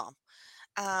 dumb.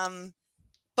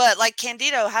 But like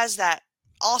Candido has that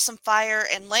awesome fire,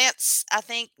 and Lance, I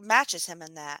think, matches him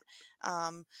in that.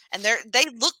 And they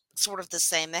look sort of the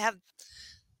same. They have,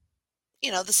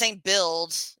 the same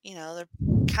build. They're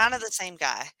kind of the same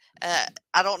guy.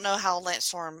 I don't know how Lance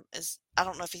Storm is. I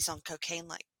don't know if he's on cocaine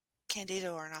like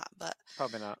Candido or not, but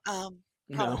probably not.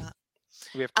 Probably not.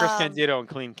 We have Chris Candido and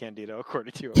Clean Candido,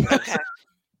 according to you. Okay.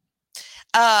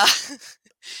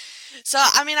 So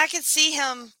I mean, I could see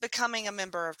him becoming a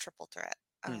member of Triple Threat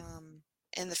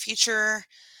in the future.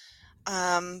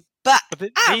 But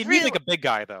he needs like a big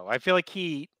guy, though. I feel like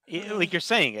like you're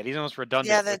saying it, he's almost redundant.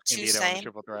 Yeah, the like two Candido same. And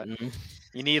Triple Threat.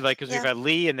 You need because we've got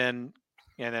Lee and then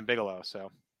Bigelow.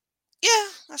 So yeah,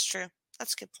 that's true.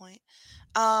 That's a good point.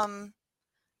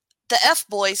 The F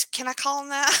boys, can I call them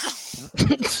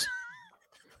that?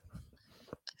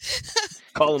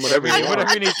 Call them whatever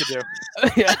you need to do.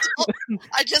 Yeah.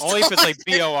 I just only if it's like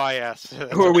BOIS.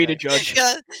 Who are we to judge?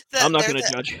 Yeah, I'm not going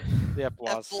to judge. The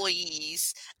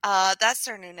boys. That's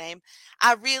their new name.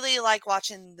 I really like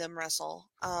watching them wrestle.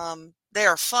 They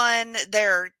are fun.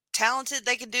 They're talented.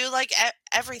 They can do like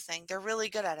everything. They're really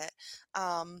good at it.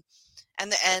 And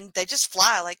they just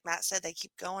fly, like Matt said. They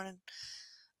keep going.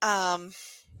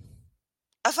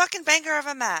 A fucking banger of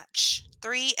a match.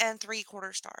 3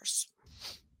 3/4 stars.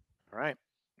 All right.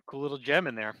 Cool little gem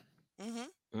in there.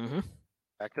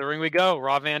 Back to the ring we go.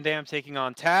 Rob Van Dam taking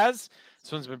on Taz.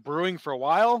 This one's been brewing for a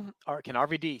while. Can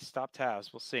RVD stop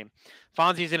Taz? We'll see.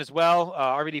 Fonzie's in as well.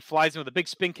 RVD flies in with a big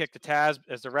spin kick to Taz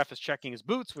as the ref is checking his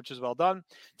boots, which is well done.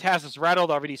 Taz is rattled.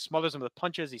 RVD smothers him with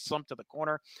punches. He's slumped to the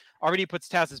corner. RVD puts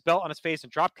Taz's belt on his face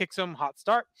and drop kicks him. Hot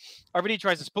start. RVD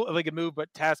tries to split-legged move,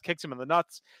 but Taz kicks him in the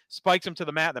nuts, spikes him to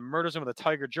the mat, then murders him with a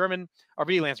Tiger German.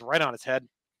 RVD lands right on his head.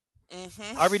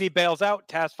 RVD bails out.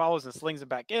 Taz follows and slings him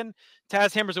back in.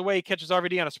 Taz hammers away, catches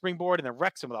RVD on a springboard, and then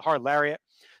wrecks him with a hard lariat.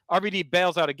 RVD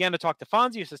bails out again to talk to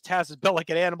Fonzie, who says Taz is built like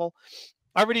an animal.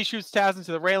 RVD shoots Taz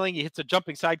into the railing. He hits a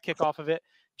jumping side kick off of it,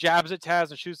 jabs at Taz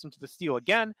and shoots him to the steel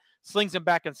again, slings him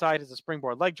back inside as a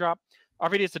springboard leg drop.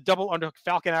 RVD hits a double underhook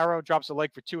Falcon Arrow, drops a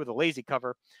leg for 2 with a lazy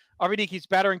cover. RVD keeps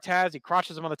battering Taz. He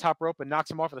crotches him on the top rope and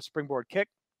knocks him off with a springboard kick.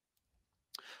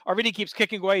 RVD keeps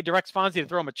kicking away, directs Fonzie to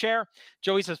throw him a chair.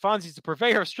 Joey says Fonzie's the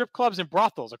purveyor of strip clubs and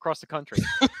brothels across the country.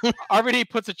 RVD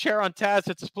puts a chair on Taz,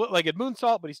 hits a split-legged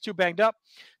moonsault, but he's too banged up.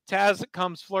 Taz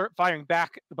comes firing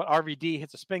back, but RVD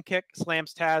hits a spin kick,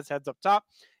 slams Taz, heads up top.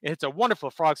 It hits a wonderful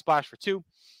frog splash for 2.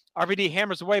 RVD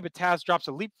hammers away, but Taz drops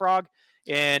a leapfrog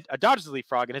and dodges the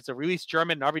leapfrog and hits a release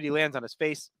German, and RVD lands on his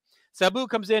face. Sabu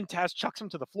comes in. Taz chucks him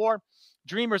to the floor.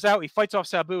 Dreamer's out. He fights off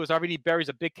Sabu as RVD buries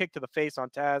a big kick to the face on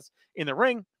Taz in the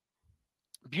ring.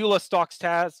 Beulah stalks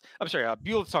Fonzie.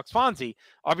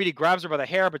 RVD grabs her by the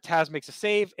hair, but Taz makes a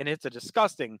save and hits a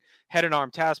disgusting head and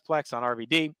arm Tazplex on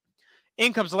RVD.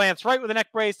 In comes Lance Wright with a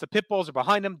neck brace. The Pitbulls are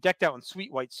behind him, decked out in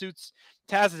sweet white suits.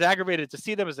 Taz is aggravated to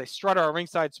see them as they strut our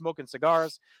ringside smoking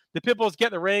cigars. The Pitbulls get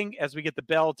in the ring as we get the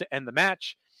bell to end the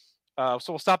match. So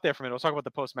we'll stop there for a minute. We'll talk about the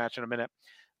post-match in a minute.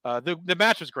 The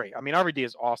match was great. I mean, RVD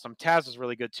is awesome. Taz was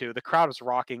really good, too. The crowd was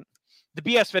rocking. The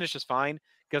BS finish is fine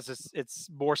because it's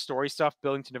more story stuff,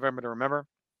 building to November to Remember.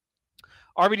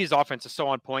 RVD's offense is so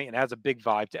on point and has a big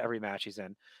vibe to every match he's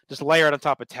in. Just layer it on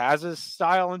top of Taz's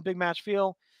style and big match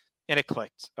feel, and it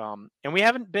clicked. And we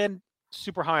haven't been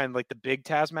super high on like the big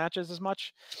Taz matches as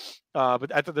much,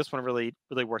 but I thought this one really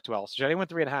worked well. So Jenny went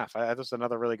 3.5. I thought this was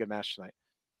another really good match tonight.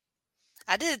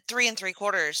 I did 3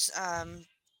 3/4.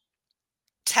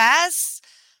 Taz,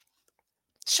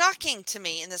 shocking to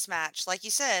me in this match. Like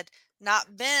you said,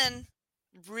 not been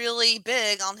really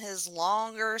big on his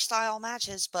longer style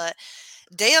matches, but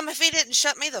damn if he didn't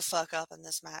shut me the fuck up in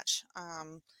this match.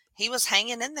 He was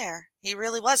hanging in there. He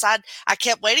really was. I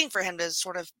kept waiting for him to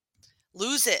sort of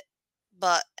lose it,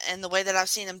 but in the way that I've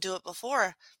seen him do it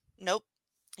before, nope.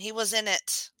 He was in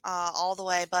it all the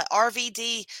way. But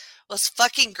RVD was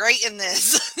fucking great in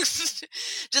this.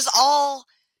 Just all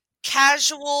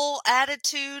casual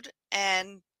attitude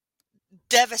and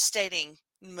devastating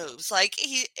moves. Like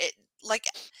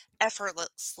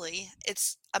effortlessly.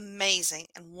 It's amazing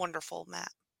and wonderful,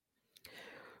 Matt.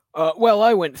 Well,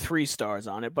 I went 3 stars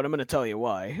on it, but I'm going to tell you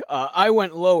why. I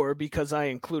went lower because I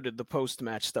included the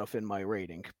post-match stuff in my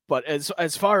rating. But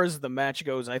as far as the match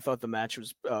goes, I thought the match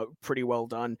was pretty well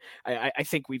done. I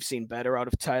think we've seen better out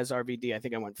of Taz RVD. I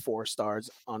think I went 4 stars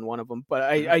on one of them. But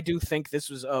I do think this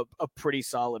was a pretty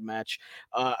solid match.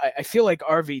 I feel like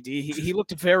RVD, he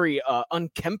looked very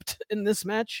unkempt in this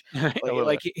match.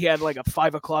 Like he had like a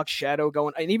 5 o'clock shadow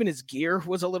going. And even his gear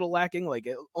was a little lacking. Like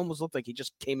it almost looked like he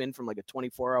just came in from like a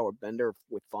 24-hour bender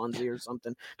with Fonzie or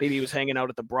something. Maybe he was hanging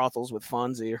out at the brothels with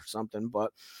Fonzie or something.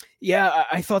 But yeah,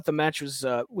 I thought the match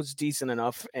was decent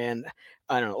enough. And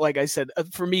I don't know, like I said,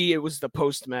 for me, it was the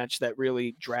post match that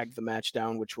really dragged the match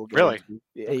down, which we'll get into.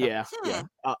 Okay. Yeah.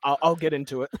 I'll get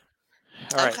into it.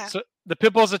 All right. So the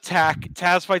Pitbulls attack.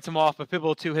 Taz fights him off, but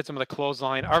Pitbull 2 hits him with a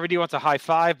clothesline. RVD wants a high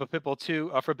five, but Pitbull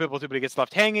 2 for Pitbull 2, but he gets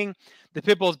left hanging. The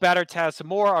Pitbulls batter Taz some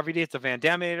more. RVD hits a Van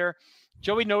Daminator.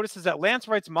 Joey notices that Lance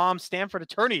Wright's mom's Stanford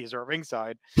attorneys are at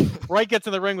ringside. Wright gets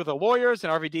in the ring with the lawyers,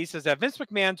 and RVD says that Vince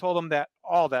McMahon told him that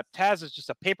Taz is just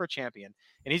a paper champion,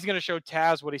 and he's going to show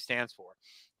Taz what he stands for.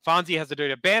 Fonzie has the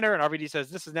WWF banner, and RVD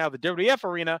says this is now the WWF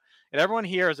arena, and everyone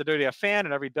here is a WWF fan,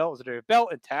 and every belt is a WWF belt,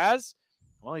 and Taz,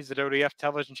 well, he's the WWF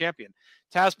television champion.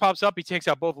 Taz pops up. He takes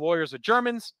out both lawyers with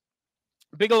Germans.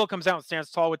 Bigelow comes out and stands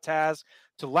tall with Taz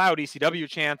to loud ECW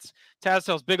chants. Taz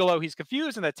tells Bigelow he's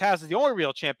confused and that Taz is the only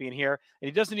real champion here and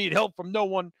he doesn't need help from no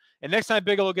one. And next time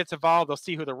Bigelow gets involved, they'll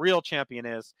see who the real champion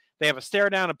is. They have a stare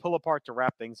down and pull apart to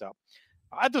wrap things up.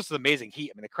 I thought this was amazing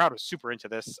heat. I mean, the crowd was super into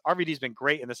this. RVD's been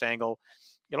great in this angle.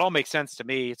 It all makes sense to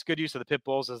me. It's good use of the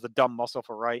Pitbulls as the dumb muscle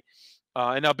for Wright.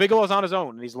 And now Bigelow's on his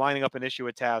own and he's lining up an issue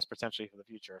with Taz potentially for the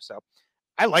future. So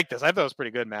I like this. I thought it was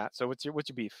pretty good, Matt. So what's your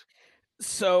beef?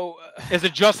 So is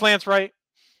it just Lance Wright?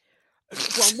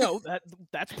 Well, no,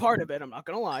 that's part of it. I'm not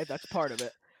gonna lie, that's part of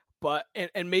it. But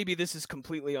and maybe this is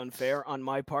completely unfair on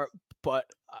my part, but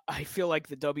I feel like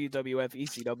the WWF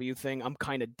ECW thing, I'm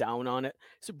kind of down on it.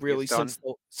 It's really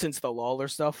since the Lawler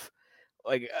stuff.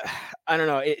 Like I don't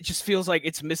know, it just feels like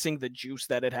it's missing the juice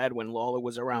that it had when Lawler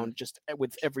was around, just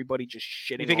with everybody just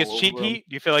shitting. You think it's cheap heat?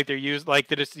 Do you feel like they're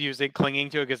just using clinging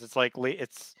to it because it's like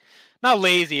it's not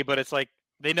lazy, but it's like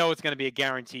they know it's going to be a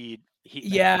guaranteed heat.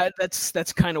 Yeah,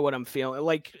 that's kind of what I'm feeling.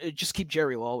 Like, just keep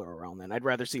Jerry Lawler around. Then I'd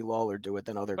rather see Lawler do it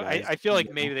than other guys. I feel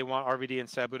like maybe they want RVD and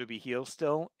Sabu to be heels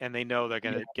still, and they know they're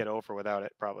going to get over without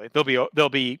it. Probably they'll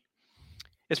be.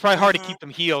 It's probably hard to keep them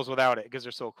heels without it because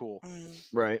they're so cool.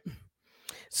 Right.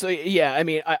 So yeah, I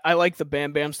mean, I like the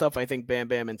Bam Bam stuff. I think Bam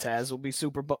Bam and Taz will be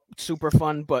super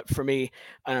fun. But for me,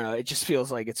 I don't know. It just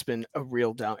feels like it's been a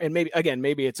real down. And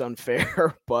maybe it's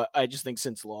unfair, but I just think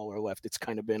since Lawler left, it's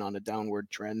kind of been on a downward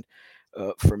trend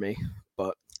for me.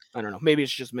 But I don't know. Maybe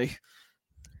it's just me.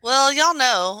 Well, y'all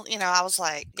know. I was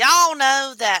like, y'all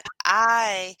know that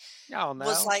I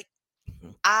was like,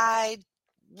 I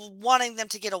wanting them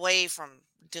to get away from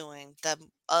doing the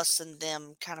us and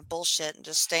them kind of bullshit and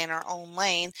just stay in our own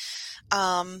lane.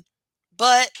 But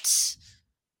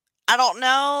I don't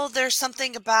know. There's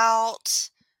something about,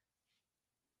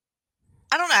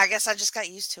 I don't know. I guess I just got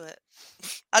used to it.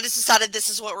 I just decided this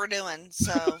is what we're doing.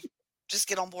 So just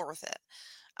get on board with it.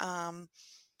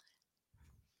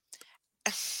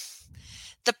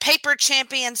 The paper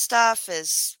champion stuff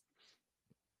is,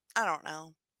 I don't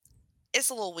know. It's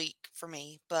a little weak for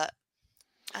me, but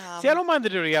See, I don't mind the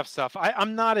WWF stuff.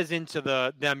 I'm not as into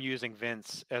them using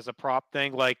Vince as a prop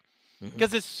thing, like,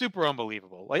 because it's super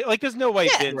unbelievable. Like there's no way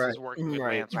Vince is working with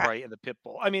Lance Wright in the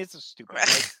Pitbull. I mean, it's just stupid.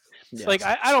 Like,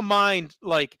 I don't mind,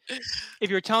 like, if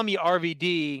you're telling me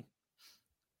RVD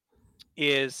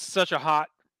is such a hot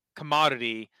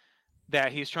commodity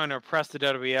that he's trying to impress the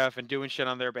WWF and doing shit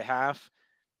on their behalf,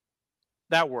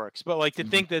 that works. But, like, to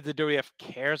think that the WWF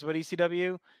cares about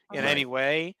ECW in any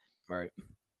way, right?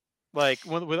 Like,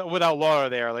 without Laura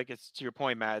there, like, it's to your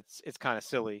point, Matt, it's kind of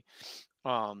silly.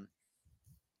 But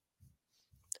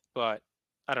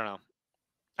I don't know.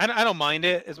 I don't mind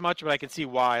it as much, but I can see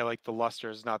why, like, the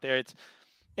luster is not there.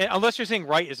 Unless you're saying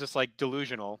Wright is just, like,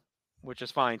 delusional, which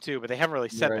is fine too, but they haven't really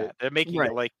said that. They're making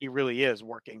it like he really is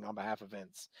working on behalf of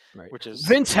Vince, which is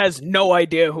Vince has no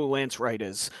idea who Lance Wright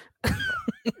is.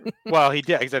 Well, he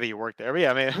did. Exactly, he worked there. But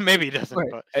yeah, I mean, maybe he doesn't.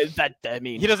 But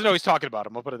he doesn't know he's talking about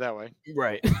him. I'll put it that way.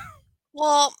 Right.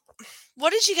 Well,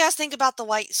 what did you guys think about the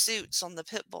white suits on the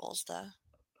Pitbulls, though?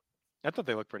 I thought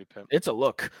they looked pretty pimp. It's a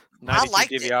look. I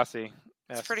liked it. DiBiase.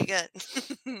 It's pretty good.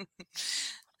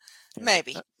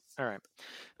 Maybe. All right.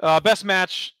 Best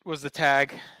match was the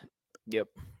tag. Yep.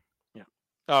 Yeah.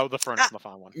 Oh, the Furnace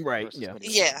Lafon one. Right. Yeah.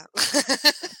 Yeah.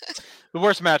 The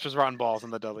worst match was Rotten Balls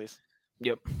and the Dudleys.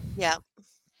 Yep. Yeah.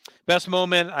 Best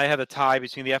moment, I had a tie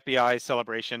between the FBI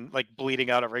celebration, like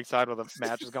bleeding out at ringside while the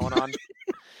match was going on,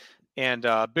 and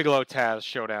Bigelow Taz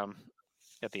showdown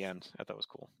at the end. I thought it was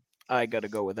cool. I got to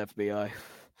go with FBI.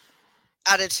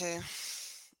 I did too.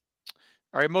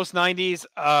 All right, most 90s.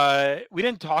 We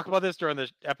didn't talk about this during the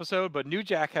episode, but New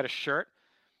Jack had a shirt.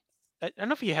 I don't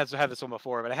know if he has had this one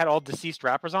before, but it had all deceased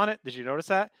rappers on it. Did you notice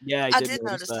that? Yeah, I did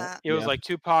notice that. It was like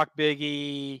Tupac,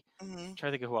 Biggie. I'm trying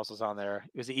to think of who else was on there.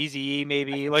 It was Eazy-E,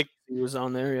 maybe. Like he was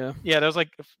on there, yeah. Yeah, there was like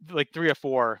 3 or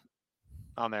 4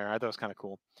 on there. I thought it was kind of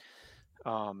cool.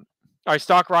 All right,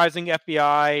 Stock Rising,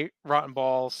 FBI, Rotten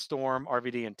Balls, Storm,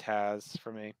 RVD, and Taz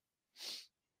for me.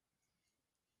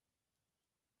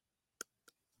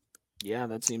 Yeah,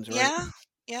 that seems right. Yeah,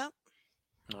 yeah.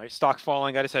 All right, Stock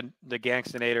Falling. I just had the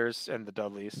Gangstonators and the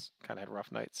Dudleys kind of had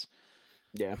rough nights.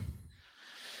 Yeah.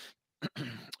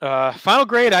 Final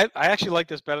grade. I actually liked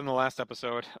this better than the last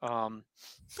episode.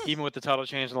 Even with the title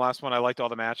change in the last one, I liked all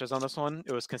the matches on this one.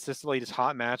 It was consistently just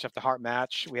hot match after hot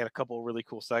match. We had a couple of really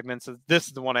cool segments. So this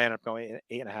is the one I ended up going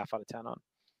 8.5 out of 10 on.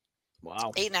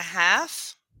 Wow.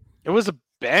 8.5? It was a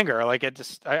banger. Like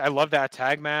I love that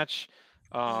tag match.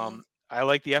 I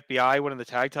like the FBI winning the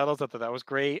tag titles. I thought that was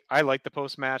great. I liked the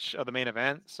post match of the main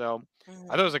event. So I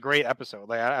thought it was a great episode.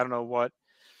 Like I don't know what.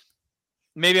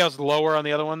 Maybe I was lower on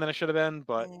the other one than I should have been,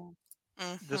 but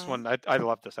this one I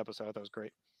loved this episode. I thought it was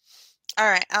great. All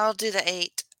right, I'll do the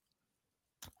 8.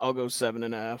 I'll go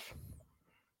 7.5.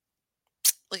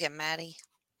 Look at Maddie.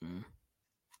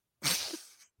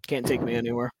 Can't take me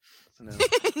anywhere. No.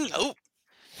 Nope.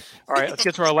 All right, let's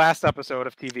get to our last episode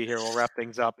of TV here. We'll wrap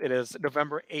things up. It is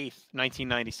November 8th,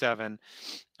 1997.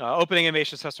 Opening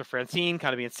animation Sister Francine,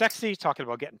 kind of being sexy, talking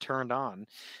about getting turned on.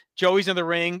 Joey's in the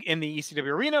ring in the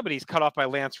ECW arena, but he's cut off by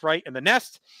Lance Wright in the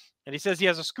nest. And he says he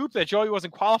has a scoop that Joey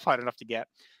wasn't qualified enough to get.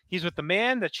 He's with the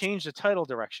man that changed the title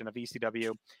direction of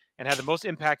ECW and had the most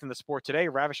impact in the sport today,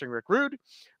 ravishing Rick Rude.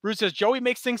 Rude says Joey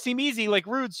makes things seem easy, like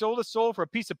Rude sold his soul for a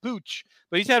piece of pooch,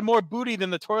 but he's had more booty than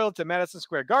the toilets at Madison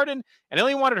Square Garden, and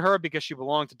only wanted her because she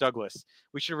belonged to Douglas.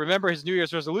 We should remember his New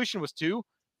Year's resolution was to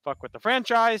fuck with the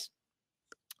franchise.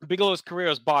 Bigelow's career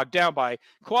is bogged down by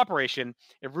cooperation,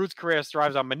 and Rude's career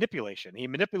thrives on manipulation. He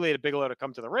manipulated Bigelow to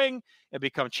come to the ring and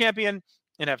become champion,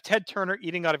 and have Ted Turner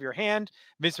eating out of your hand,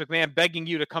 Vince McMahon begging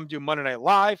you to come do Monday Night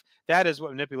Live. That is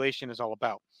what manipulation is all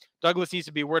about. Douglas needs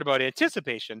to be worried about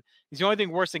anticipation. Because the only thing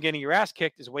worse than getting your ass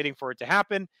kicked is waiting for it to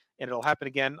happen, and it'll happen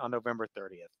again on November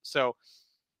 30th. So,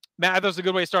 Matt, that was a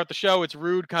good way to start the show. It's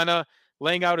Rude kind of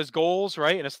laying out his goals,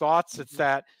 right, and his thoughts. It's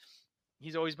that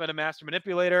he's always been a master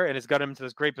manipulator, and has got him to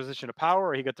this great position of power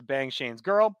where he got to bang Shane's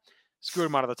girl, screwed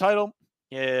him out of the title.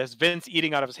 Is Vince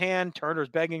eating out of his hand, Turner's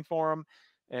begging for him.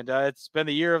 And it's been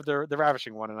the year of the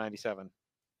ravishing one in 97.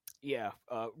 Yeah,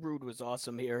 Rude was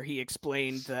awesome here. He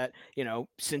explained that,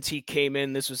 since he came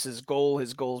in, this was his goal.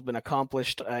 His goal's been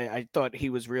accomplished. I thought he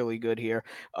was really good here.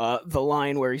 The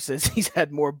line where he says he's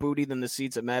had more booty than the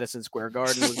seats at Madison Square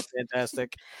Garden was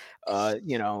fantastic.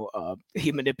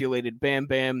 He manipulated Bam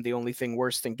Bam. The only thing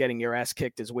worse than getting your ass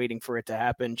kicked is waiting for it to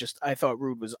happen. I thought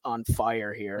Rude was on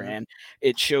fire here. And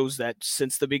it shows that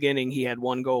since the beginning, he had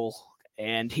one goal.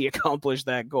 and he accomplished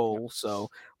that goal. So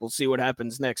we'll see what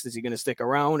happens next. Is he going to stick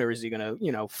around, or is he going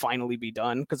to, finally be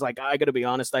done? Because like I got to be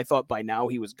honest, I thought by now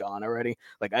he was gone already.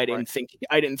 Like I didn't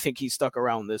think he stuck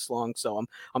around this long. So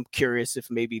I'm curious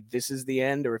if maybe this is the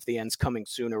end, or if the end's coming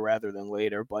sooner rather than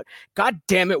later. But God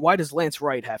damn it, why does Lance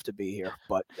Wright have to be here?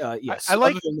 But yes,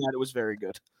 other than that, it was very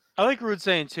good. I like Rude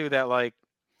saying too that like,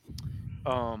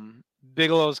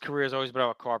 Bigelow's career has always been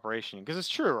about cooperation, because it's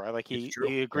true, right? Like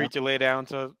he agreed to lay down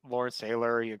to Lawrence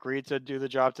Taylor, he agreed to do the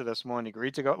job to this one, he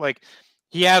agreed to go. Like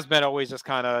he has been always just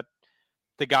kind of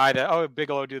the guy that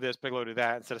Bigelow do this, Bigelow do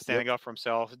that, instead of standing up for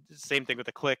himself. Same thing with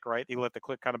the Click, right? He let the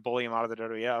Click kind of bully him out of the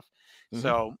WWF.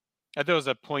 So I thought it was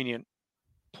a poignant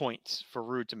point for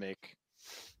Rude to make.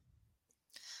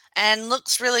 And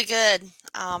looks really good,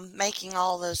 making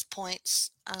all those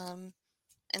points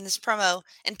in this promo.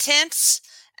 Intense,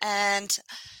 and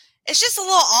it's just a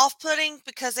little off-putting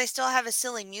because they still have a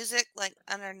silly music like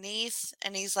underneath,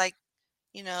 and he's like,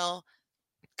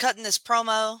 cutting this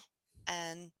promo,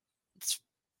 and it's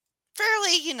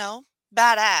fairly,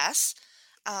 badass.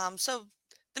 So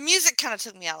the music kind of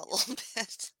took me out a little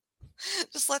bit.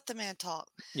 Just let the man talk.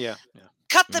 Yeah.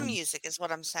 Cut the music is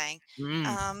what I'm saying.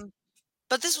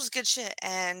 But this was good shit,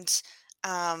 and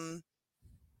I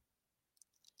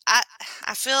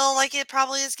feel like it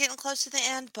probably is getting close to the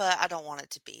end, but I don't want it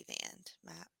to be the end,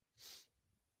 Matt.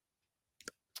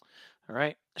 All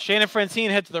right. Shane and Francine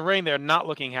head to the ring. They're not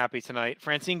looking happy tonight.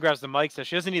 Francine grabs the mic, says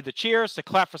she doesn't need the cheers to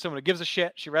clap for someone who gives a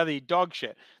shit. She'd rather eat dog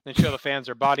shit than show the fans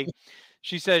her body.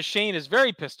 She says Shane is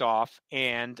very pissed off,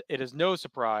 and it is no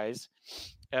surprise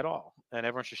at all. And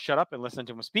everyone should shut up and listen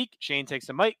to him speak. Shane takes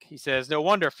the mic. He says, no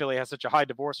wonder Philly has such a high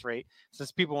divorce rate,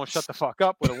 since people won't shut the fuck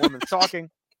up when a woman's talking.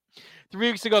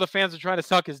 3 weeks ago, the fans were trying to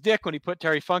suck his dick when he put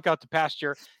Terry Funk out to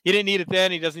pasture. He didn't need it then.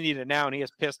 He doesn't need it now, and he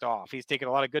is pissed off. He's taken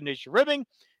a lot of good-natured ribbing.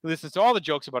 He listens to all the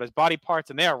jokes about his body parts,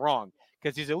 and they are wrong,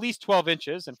 because he's at least 12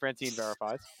 inches, and Francine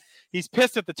verifies. He's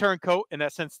pissed at the turncoat, and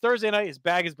that since Thursday night, his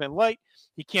bag has been light.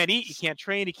 He can't eat, he can't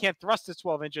train, he can't thrust his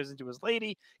 12 inches into his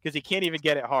lady because he can't even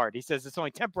get it hard. He says it's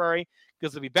only temporary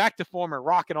because he'll be back to form and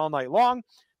rocking all night long.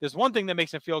 There's one thing that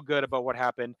makes him feel good about what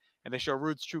happened, and they show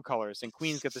Rude's true colors. And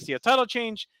Queens get to see a title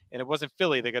change, and it wasn't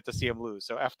Philly they got to see him lose.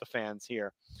 So F the fans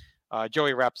here.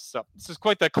 Joey wraps us up. This is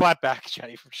quite the clapback,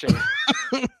 Jenny, from Shane.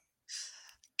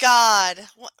 God,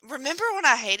 remember when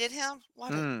I hated him?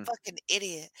 What a fucking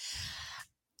idiot.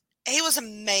 He was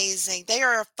amazing. They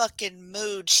are a fucking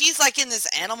mood. She's like in this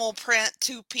animal print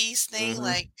 2-piece thing.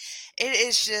 Like, it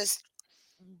is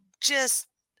just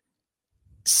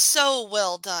so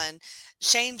well done.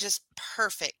 Shane just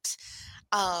perfect.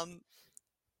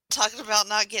 Talking about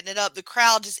not getting it up, the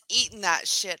crowd just eating that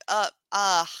shit up.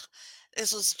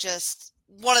 This was just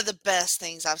one of the best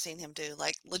things I've seen him do.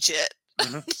 Like, legit.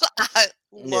 I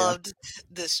loved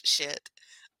this shit.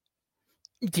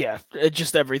 Yeah,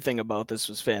 just everything about this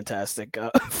was fantastic.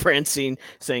 Francine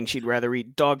saying she'd rather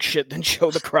eat dog shit than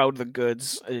show the crowd the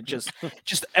goods. Just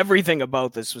everything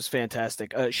about this was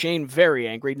fantastic. Shane very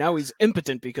angry. Now he's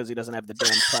impotent because he doesn't have the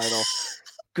damn title.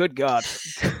 Good God.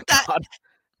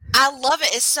 I love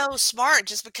it. It's so smart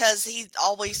just because he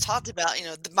always talked about,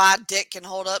 my dick can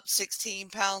hold up 16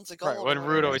 pounds of gold. Right, when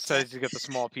Rude always says you get the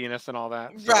small penis and all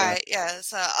that. So. Right, yeah.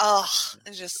 So,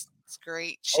 it's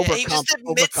great shit. He just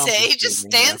admits it. He just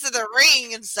stands in the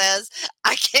ring and says,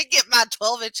 I can't get my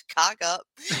 12-inch cock up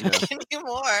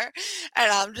anymore.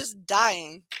 And I'm just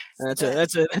dying.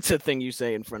 That's a thing you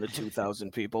say in front of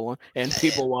 2,000 people and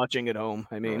people watching at home.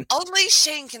 I mean, only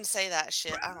Shane can say that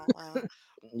shit. I don't know.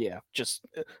 Yeah, just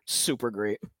super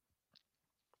great.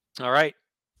 All right.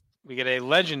 We get a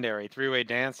legendary three-way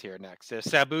dance here next. There's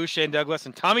Sabu, Shane Douglas,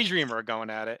 and Tommy Dreamer are going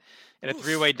at it in a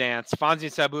three-way dance. Fonzie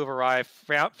and Sabu have arrived.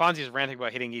 Fonzie is ranting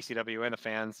about hitting ECW and the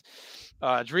fans.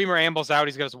 Dreamer ambles out.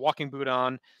 He's got his walking boot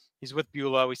on. He's with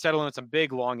Beulah. We settle in with some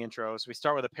big, long intros. We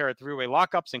start with a pair of three-way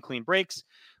lockups and clean breaks.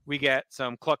 We get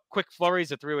some quick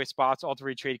flurries of three-way spots, all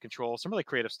three trade control, some really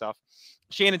creative stuff.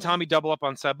 Shane and Tommy double up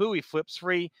on Sabu. He flips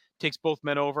free, takes both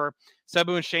men over.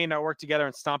 Sabu and Shane now work together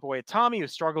and stomp away at Tommy,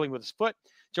 who's struggling with his foot.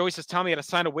 Joey says Tommy had to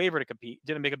sign a waiver to compete.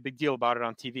 Didn't make a big deal about it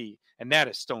on TV, and that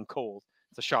is stone cold.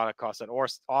 It's a shot at cost at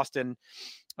Austin,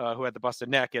 who had the busted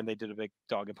neck, and they did a big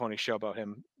dog and pony show about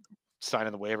him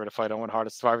signing the waiver to fight Owen Hart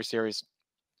at Survivor Series.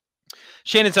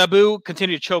 Shane and Sabu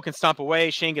continue to choke and stomp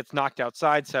away. Shane gets knocked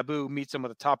outside. Sabu meets him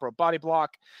with a top rope body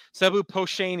block. Sabu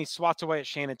posts Shane. He swats away at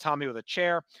Shane and Tommy with a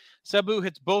chair. Sabu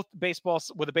hits both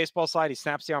baseballs with a baseball slide. He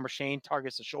snaps the arm of Shane,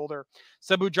 targets the shoulder.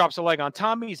 Sabu drops a leg on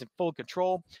Tommy. He's in full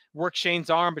control. Works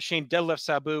Shane's arm, but Shane deadlifts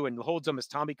Sabu and holds him as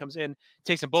Tommy comes in.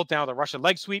 Takes them both down with a Russian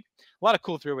leg sweep. A lot of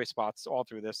cool three-way spots all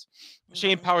through this.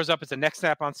 Shane powers up as a neck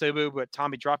snap on Sabu, but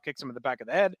Tommy drop kicks him in the back of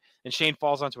the head, and Shane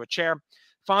falls onto a chair.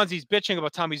 Fonzie's bitching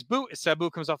about Tommy's boot as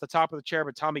Sabu comes off the top of the chair,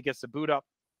 but Tommy gets the boot up.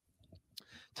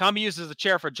 Tommy uses the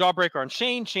chair for a jawbreaker on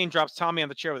Shane. Shane drops Tommy on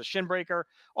the chair with a shin breaker.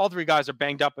 All three guys are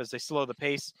banged up as they slow the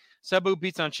pace. Sabu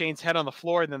beats on Shane's head on the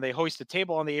floor, and then they hoist a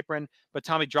table on the apron, but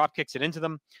Tommy drop kicks it into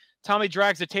them. Tommy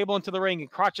drags the table into the ring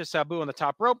and crotches Sabu on the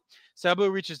top rope.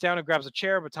 Sabu reaches down and grabs a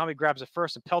chair, but Tommy grabs it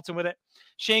first and pelts him with it.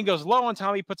 Shane goes low on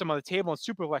Tommy, puts him on the table, and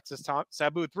superplexes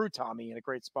Sabu through Tommy in a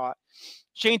great spot.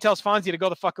 Shane tells Fonzie to go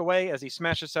the fuck away as he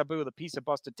smashes Sabu with a piece of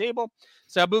busted table.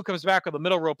 Sabu comes back with a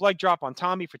middle rope leg drop on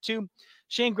Tommy for 2.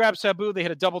 Shane grabs Sabu. They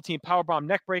hit a double team powerbomb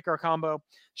neck breaker combo.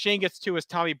 Shane gets 2 as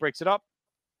Tommy breaks it up.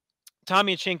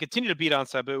 Tommy and Shane continue to beat on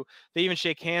Sabu. They even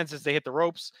shake hands as they hit the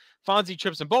ropes. Fonzie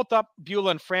trips them both up.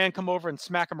 Beulah and Fran come over and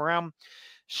smack him around,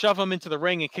 shove him into the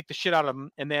ring and kick the shit out of him.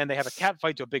 And then they have a cat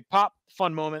fight to a big pop.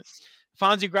 Fun moment.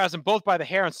 Fonzie grabs them both by the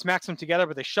hair and smacks them together,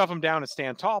 but they shove them down and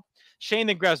stand tall. Shane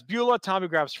then grabs Beulah. Tommy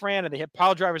grabs Fran, and they hit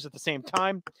pile drivers at the same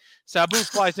time. Sabu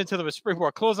flies into them with a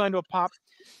springboard clothesline to a pop.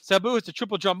 Sabu hits a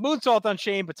triple jump moonsault on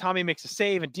Shane, but Tommy makes a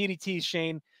save and DDTs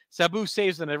Shane. Sabu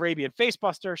saves an Arabian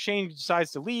facebuster. Shane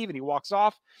decides to leave, and he walks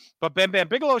off. But Bam Bam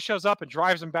Bigelow shows up and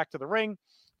drives him back to the ring.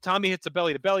 Tommy hits a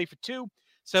belly-to-belly for 2.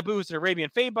 Sabu hits an Arabian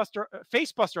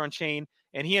facebuster on Shane,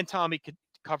 and he and Tommy could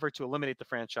cover to eliminate the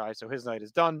franchise, so his night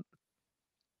is done.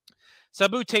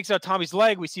 Sabu takes out Tommy's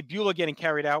leg. We see Beulah getting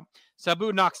carried out.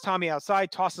 Sabu knocks Tommy outside,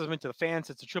 tosses him into the fans.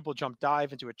 It's a triple jump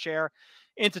dive into a chair,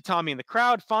 into Tommy in the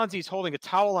crowd. Fonzie's holding a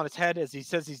towel on his head as he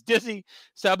says he's dizzy.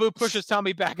 Sabu pushes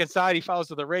Tommy back inside. He follows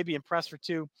with Arabian press for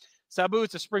 2. Sabu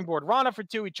hits a springboard Rana for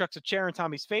 2. He chucks a chair in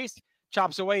Tommy's face,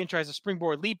 chops away and tries a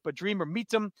springboard leap, but Dreamer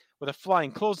meets him with a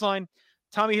flying clothesline.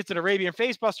 Tommy hits an Arabian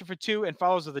facebuster for 2 and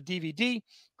follows with a DVD,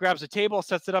 grabs a table,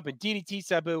 sets it up, and DDT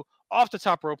Sabu off the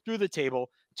top rope through the table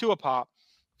to a pop.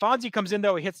 Fonzie comes in,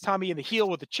 though. He hits Tommy in the heel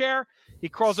with a chair. He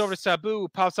crawls over to Sabu, who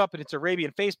pops up, and it's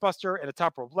Arabian facebuster and a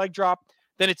top rope leg drop.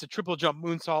 Then it's a triple jump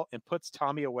moonsault and puts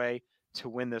Tommy away to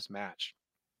win this match.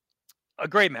 A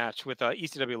great match with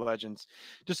ECW legends.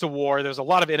 Just a war. There was a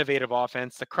lot of innovative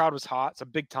offense. The crowd was hot. Some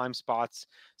big-time spots.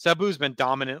 Sabu's been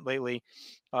dominant lately.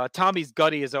 Tommy's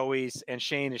gutty as always, and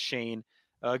Shane is Shane.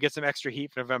 Get some extra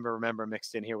heat for November Remember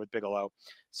mixed in here with Bigelow.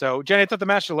 So, Jenny, I thought the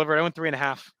match delivered. I went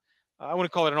 3.5. I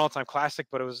wouldn't call it an all-time classic,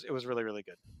 but it was really, really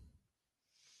good.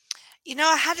 You know,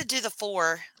 I had to do the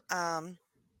 4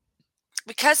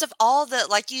 because of all the,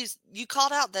 like you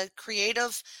called out, the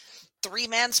creative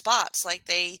 3-man spots. Like,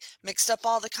 they mixed up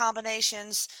all the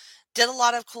combinations, did a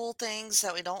lot of cool things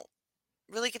that we don't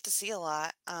really get to see a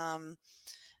lot.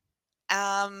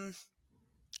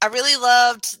 I really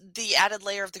loved the added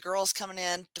layer of the girls coming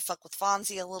in to fuck with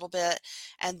Fonzie a little bit,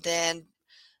 and then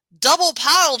double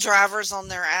pile drivers on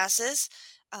their asses.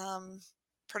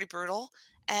 Pretty brutal.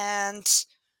 And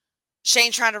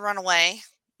Shane trying to run away.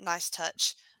 Nice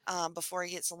touch before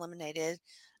he gets eliminated.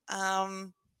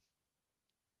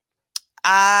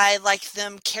 I like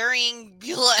them carrying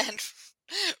Beulah and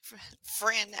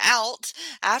Fran out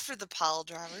after the pile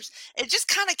drivers. It just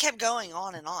kind of kept going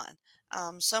on and on.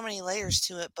 So many layers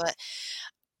to it. But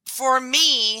for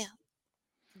me,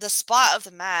 the spot of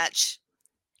the match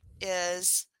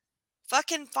is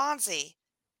fucking Fonzie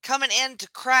coming in to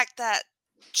crack that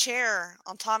chair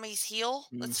on Tommy's heel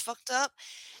that's fucked up.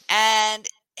 And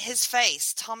his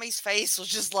face, Tommy's face was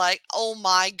just like, oh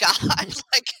my God.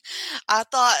 Like, I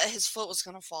thought his foot was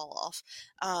going to fall off.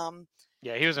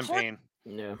 Yeah, he was in pain.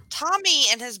 Yeah. Tommy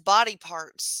and his body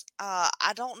parts.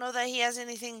 I don't know that he has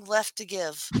anything left to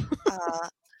give.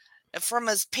 From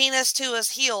his penis to his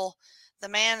heel, the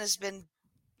man has been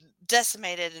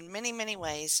decimated in many, many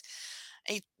ways.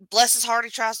 He, bless his heart,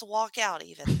 he tries to walk out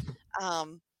even.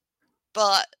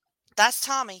 But that's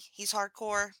Tommy. He's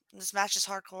hardcore. This match is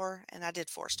hardcore, and I did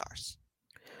 4 stars.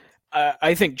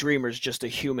 I think Dreamer's just a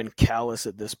human callous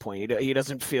at this point. He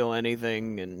doesn't feel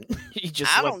anything, and he just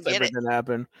lets everything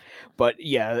happen. But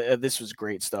yeah, this was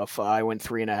great stuff. I went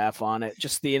 3.5 on it.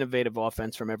 Just the innovative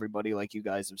offense from everybody, like you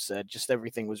guys have said. Just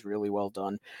everything was really well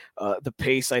done. The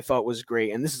pace I thought was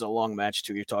great, and this is a long match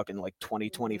too. You're talking like 20,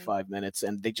 25 minutes,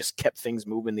 and they just kept things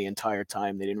moving the entire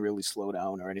time. They didn't really slow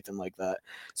down or anything like that.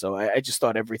 So I just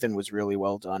thought everything was really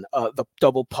well done. The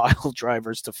double pile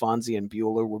drivers to Fonzie and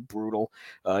Beulah were brutal.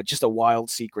 Just just a wild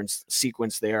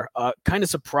sequence there. Kind of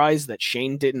surprised that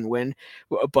Shane didn't win,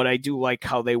 but I do like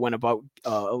how they went about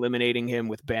eliminating him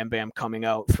with Bam Bam coming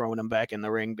out, throwing him back in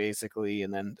the ring basically,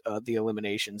 and then the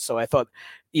elimination. So I thought,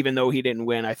 even though he didn't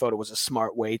win, I thought it was a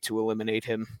smart way to eliminate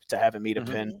him, to have him eat a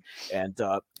pin. And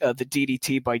the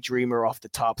DDT by Dreamer off the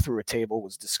top through a table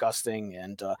was disgusting,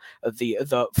 and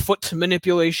the foot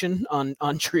manipulation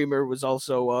on Dreamer was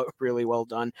also really well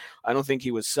done. I don't think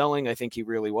he was selling. I think he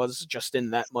really was just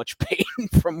in that much pain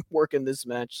from working this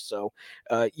match. So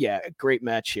yeah, great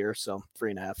match here. So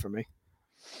 3.5 for me.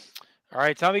 All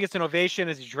right, Tommy gets an ovation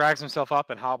as he drags himself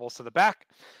up and hobbles to the back.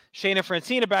 Shane and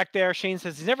Francine are back there. Shane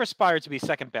says he's never aspired to be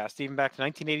second best, even back to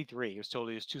 1983. He was told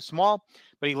he was too small,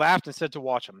 but he laughed and said to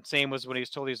watch him. Same was when he was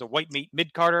told he was a white meat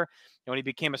mid-carder. And when he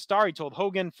became a star, he told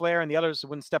Hogan, Flair, and the others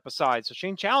wouldn't step aside. So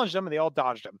Shane challenged them, and they all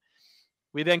dodged him.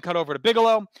 We then cut over to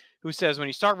Bigelow, who says when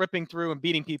you start ripping through and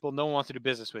beating people, no one wants to do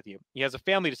business with you. He has a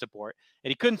family to support,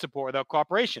 and he couldn't support without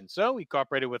cooperation. So he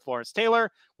cooperated with Lawrence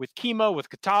Taylor, with Kimo, with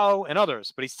Katao, and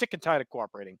others, but he's sick and tired of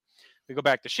cooperating. We go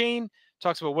back to Shane,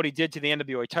 talks about what he did to the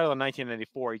NWA title in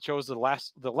 1994. He chose the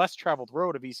less traveled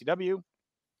road of ECW,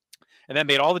 and that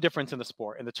made all the difference in the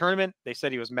sport. In the tournament, they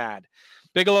said he was mad.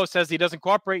 Bigelow says he doesn't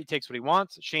cooperate. He takes what he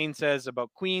wants. Shane says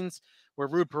about Queens, where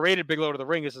Rude paraded Bigelow to the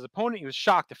ring as his opponent, he was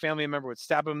shocked a family member would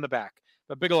stab him in the back.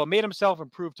 But Bigelow made himself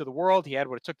and proved to the world he had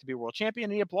what it took to be world champion,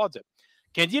 and he applauds it.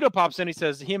 Candido pops in. He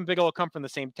says he and Bigelow come from the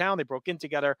same town. They broke in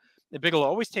together. And Bigelow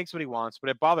always takes what he wants, but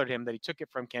it bothered him that he took it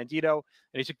from Candido,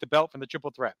 and he took the belt from the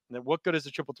Triple Threat. And that what good is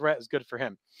the Triple Threat is good for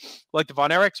him. Like the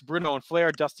Von Erichs, Bruno and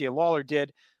Flair, Dusty and Lawler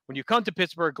did, when you come to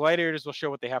Pittsburgh, gladiators will show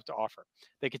what they have to offer.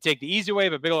 They could take the easy way,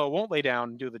 but Bigelow won't lay down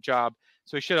and do the job,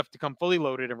 so he should have to come fully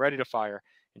loaded and ready to fire.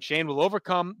 And Shane will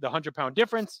overcome the 100-pound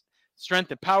difference,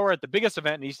 strength and power at the biggest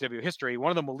event in ECW history.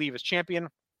 One of them will leave as champion,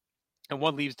 and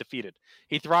one leaves defeated.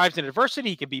 He thrives in adversity.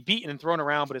 He can be beaten and thrown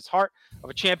around, but his heart of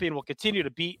a champion will continue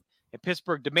to beat, and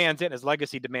Pittsburgh demands it, and his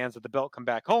legacy demands that the belt come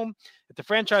back home. If the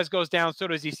franchise goes down, so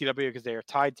does ECW, because they are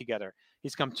tied together.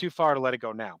 He's come too far to let it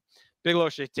go now. Bigelow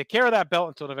should take care of that belt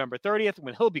until November 30th,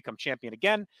 when he'll become champion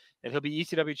again, and he'll be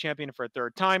ECW champion for a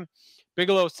third time.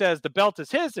 Bigelow says the belt is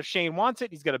his. If Shane wants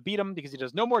it, he's going to beat him, because he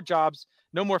does no more jobs,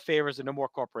 no more favors, and no more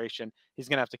cooperation. He's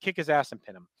going to have to kick his ass and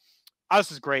pin him. Oh,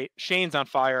 this is great. Shane's on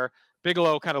fire.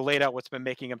 Bigelow kind of laid out what's been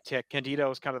making him tick.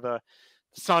 Candido is kind of the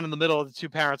son in the middle of the two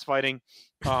parents fighting.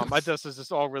 I thought this is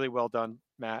just all really well done,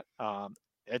 Matt.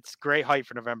 It's great hype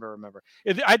for November. Remember,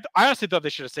 I honestly thought they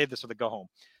should have saved this for the go home.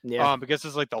 Yeah. Because this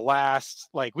is like the last.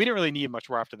 Like, we didn't really need much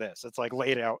more after this. It's like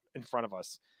laid out in front of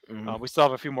us. We still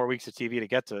have a few more weeks of TV to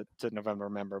get to November.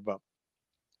 Remember, but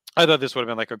I thought this would have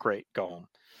been like a great go home.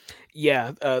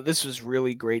 Yeah, this was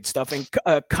really great stuff, and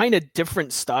kind of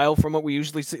different style from what we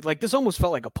usually see. Like, this almost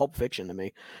felt like a Pulp Fiction to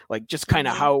me, like just kind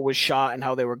of how it was shot and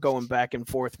how they were going back and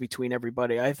forth between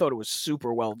everybody. I thought it was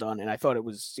super well done, and I thought it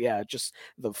was, yeah, just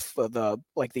the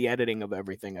like the editing of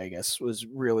everything, I guess, was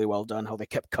really well done. How they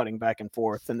kept cutting back and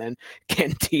forth, and then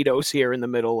Candido's here in the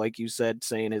middle, like you said,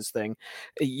 saying his thing.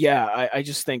 Yeah, I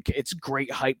just think it's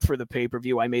great hype for the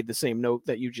pay-per-view. I made the same note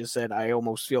that you just said. I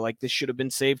almost feel like this should have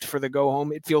been saved for the go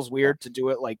home. It feels weird to do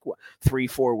it like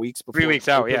 3-4 weeks before. 3 weeks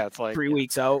out, yeah. It's like 3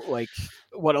 weeks out. Like,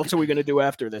 what else are we going to do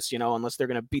after this? You know, unless they're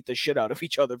going to beat the shit out of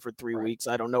each other for 3 weeks.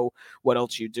 I don't know what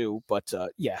else you do, but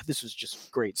yeah, this was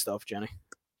just great stuff, Jenny.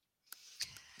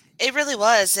 It really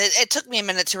was. It took me a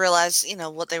minute to realize, you know,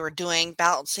 what they were doing,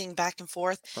 bouncing back and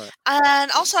forth. Right.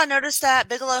 And also I noticed that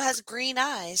Bigelow has green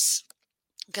eyes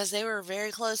because they were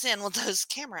very close in with those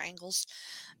camera angles.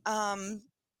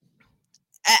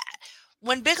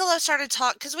 When Bigelow started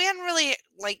talking, because we hadn't really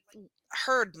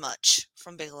heard much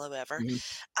from Bigelow ever.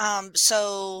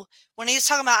 So when he was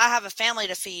talking about I have a family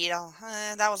to feed,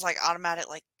 that was like automatic.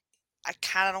 Like, I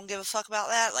kind of don't give a fuck about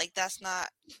that. Like, that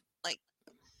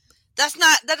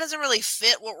doesn't really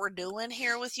fit what we're doing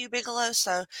here with you, Bigelow.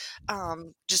 So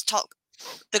just talk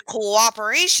the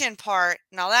cooperation part.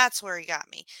 Now that's where he got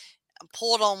me. I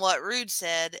pulled on what Rude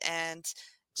said and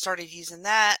started using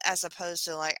that as opposed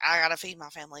to like, I gotta feed my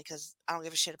family because I don't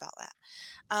give a shit about that.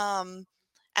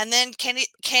 And then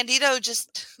Candido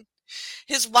just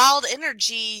his wild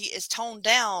energy is toned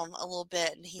down a little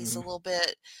bit, and he's a little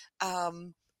bit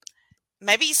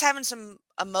maybe he's having some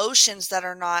emotions that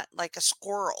are not like a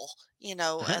squirrel, you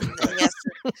know, and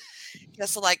he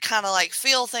has to like kind of like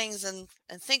feel things and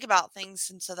think about things,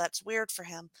 and so that's weird for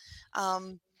him.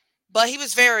 But he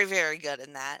was very, very good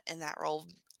in that role.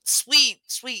 Sweet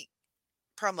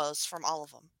promos from all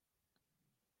of them.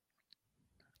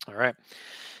 All right.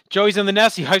 Joey's in the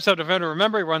nest. He hypes up November.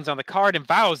 Remember, he runs on the card and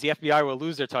vows the FBI will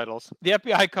lose their titles. The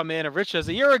FBI come in, and Rich says,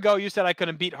 "A year ago, you said I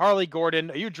couldn't beat Harley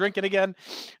Gordon. Are you drinking again?"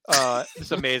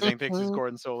 It's amazing. Thinks he's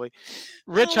Gordon Soley.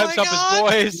 Rich hypes up his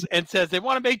boys and says they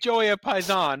want to make Joey a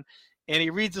paisan. And he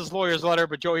reads his lawyer's letter,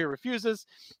 but Joey refuses.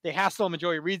 They hassle him, and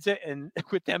Joey reads it, and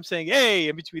with them saying, "Hey,"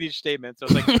 in between each statement. So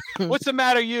it's like, "What's the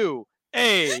matter, you?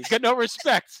 Hey, you got no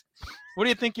respect. What do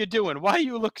you think you're doing? Why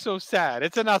you look so sad?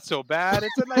 It's not so bad.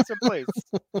 It's a nicer place."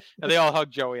 And they all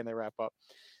hug Joey and they wrap up.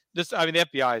 The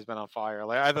FBI has been on fire.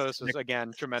 Like, I thought this was,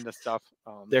 again, tremendous stuff.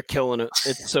 They're killing it.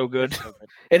 It's so good.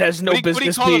 It has no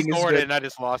business being Gordon, and I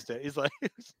just lost it. He's like,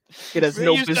 it has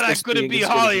no business. You said I couldn't beat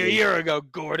Holly a year ago,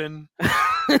 Gordon.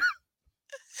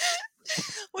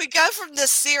 We go from the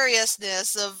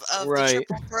seriousness of the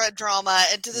triple threat drama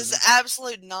into this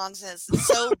absolute nonsense. It's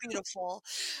so beautiful.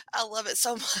 I love it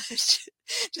so much.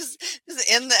 Just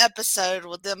end the episode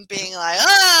with them being like,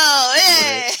 "Oh,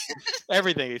 hey!"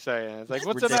 Everything he's saying. It's like,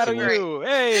 "What's the matter with you?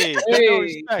 Hey, no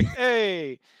respect.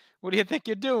 Hey, what do you think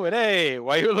you're doing? Hey,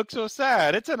 why you look so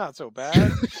sad? It's not so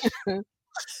bad."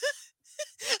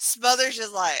 Smothers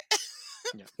is like.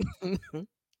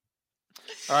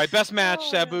 All right, best match,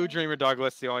 Sabu, Dreamer,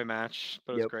 Douglas, the only match,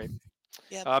 but it was great.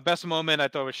 Yep. Best moment, I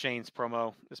thought, was Shane's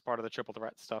promo as part of the triple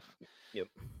threat stuff. Yep.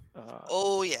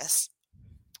 Oh, yes.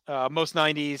 Most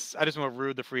 90s, I just want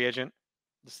Rude, the free agent.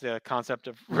 This is the concept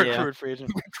of Rude, free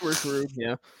agent. Rude,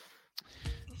 yeah.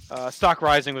 Stock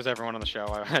Rising was everyone on the show.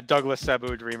 I had Douglas,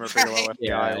 Sabu, Dreamer, Bigelow, FBI.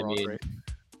 Yeah, I mean, great.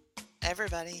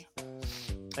 Everybody.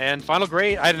 And Final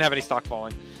Grade, I didn't have any stock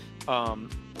falling.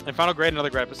 And Final Grade, another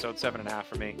great episode, 7.5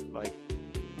 for me. Like,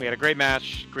 we had a great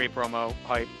match, great promo,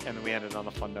 hype, and then we ended on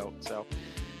a fun note. So,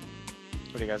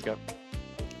 what do you guys got?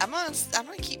 I'm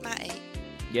gonna keep my 8.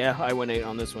 Yeah, I went 8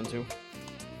 on this one too.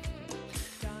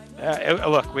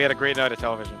 Look, we had a great night of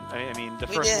television. I mean, the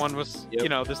first one was,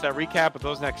 just that recap, but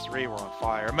those next 3 were on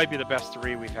fire. It might be the best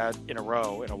 3 we've had in a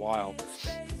row in a while.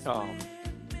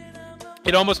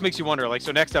 It almost makes you wonder, like,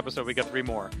 so next episode we got 3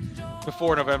 more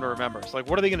before November Remembers. Like,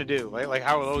 what are they going to do? Like,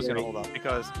 how are those going to hold up?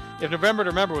 Because if November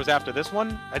to Remember was after this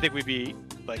one, I think we'd be,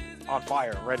 like, on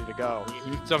fire, ready to go.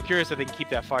 Mm-hmm. So I'm curious if they can keep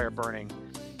that fire burning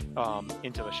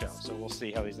into the show. So we'll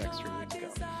see how these next 3 weeks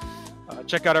go.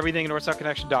 Check out everything at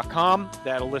NorthSouthConnection.com.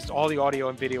 That'll list all the audio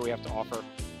and video we have to offer.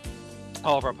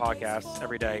 All of our podcasts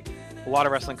every day. A lot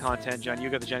of wrestling content. John,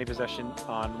 you got the Jenny Possession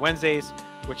on Wednesdays,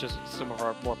 which is some of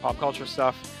our more pop culture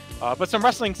stuff. But some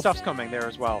wrestling stuff's coming there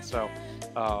as well. So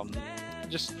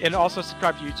and also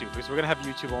subscribe to YouTube, because we're going to have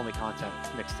YouTube only content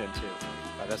mixed in too.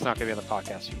 That's not going to be on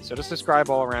the podcast feed. So just subscribe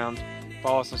all around,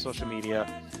 follow us on social media,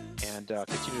 and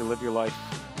continue to live your life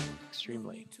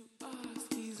extremely.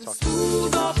 Talk to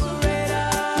you.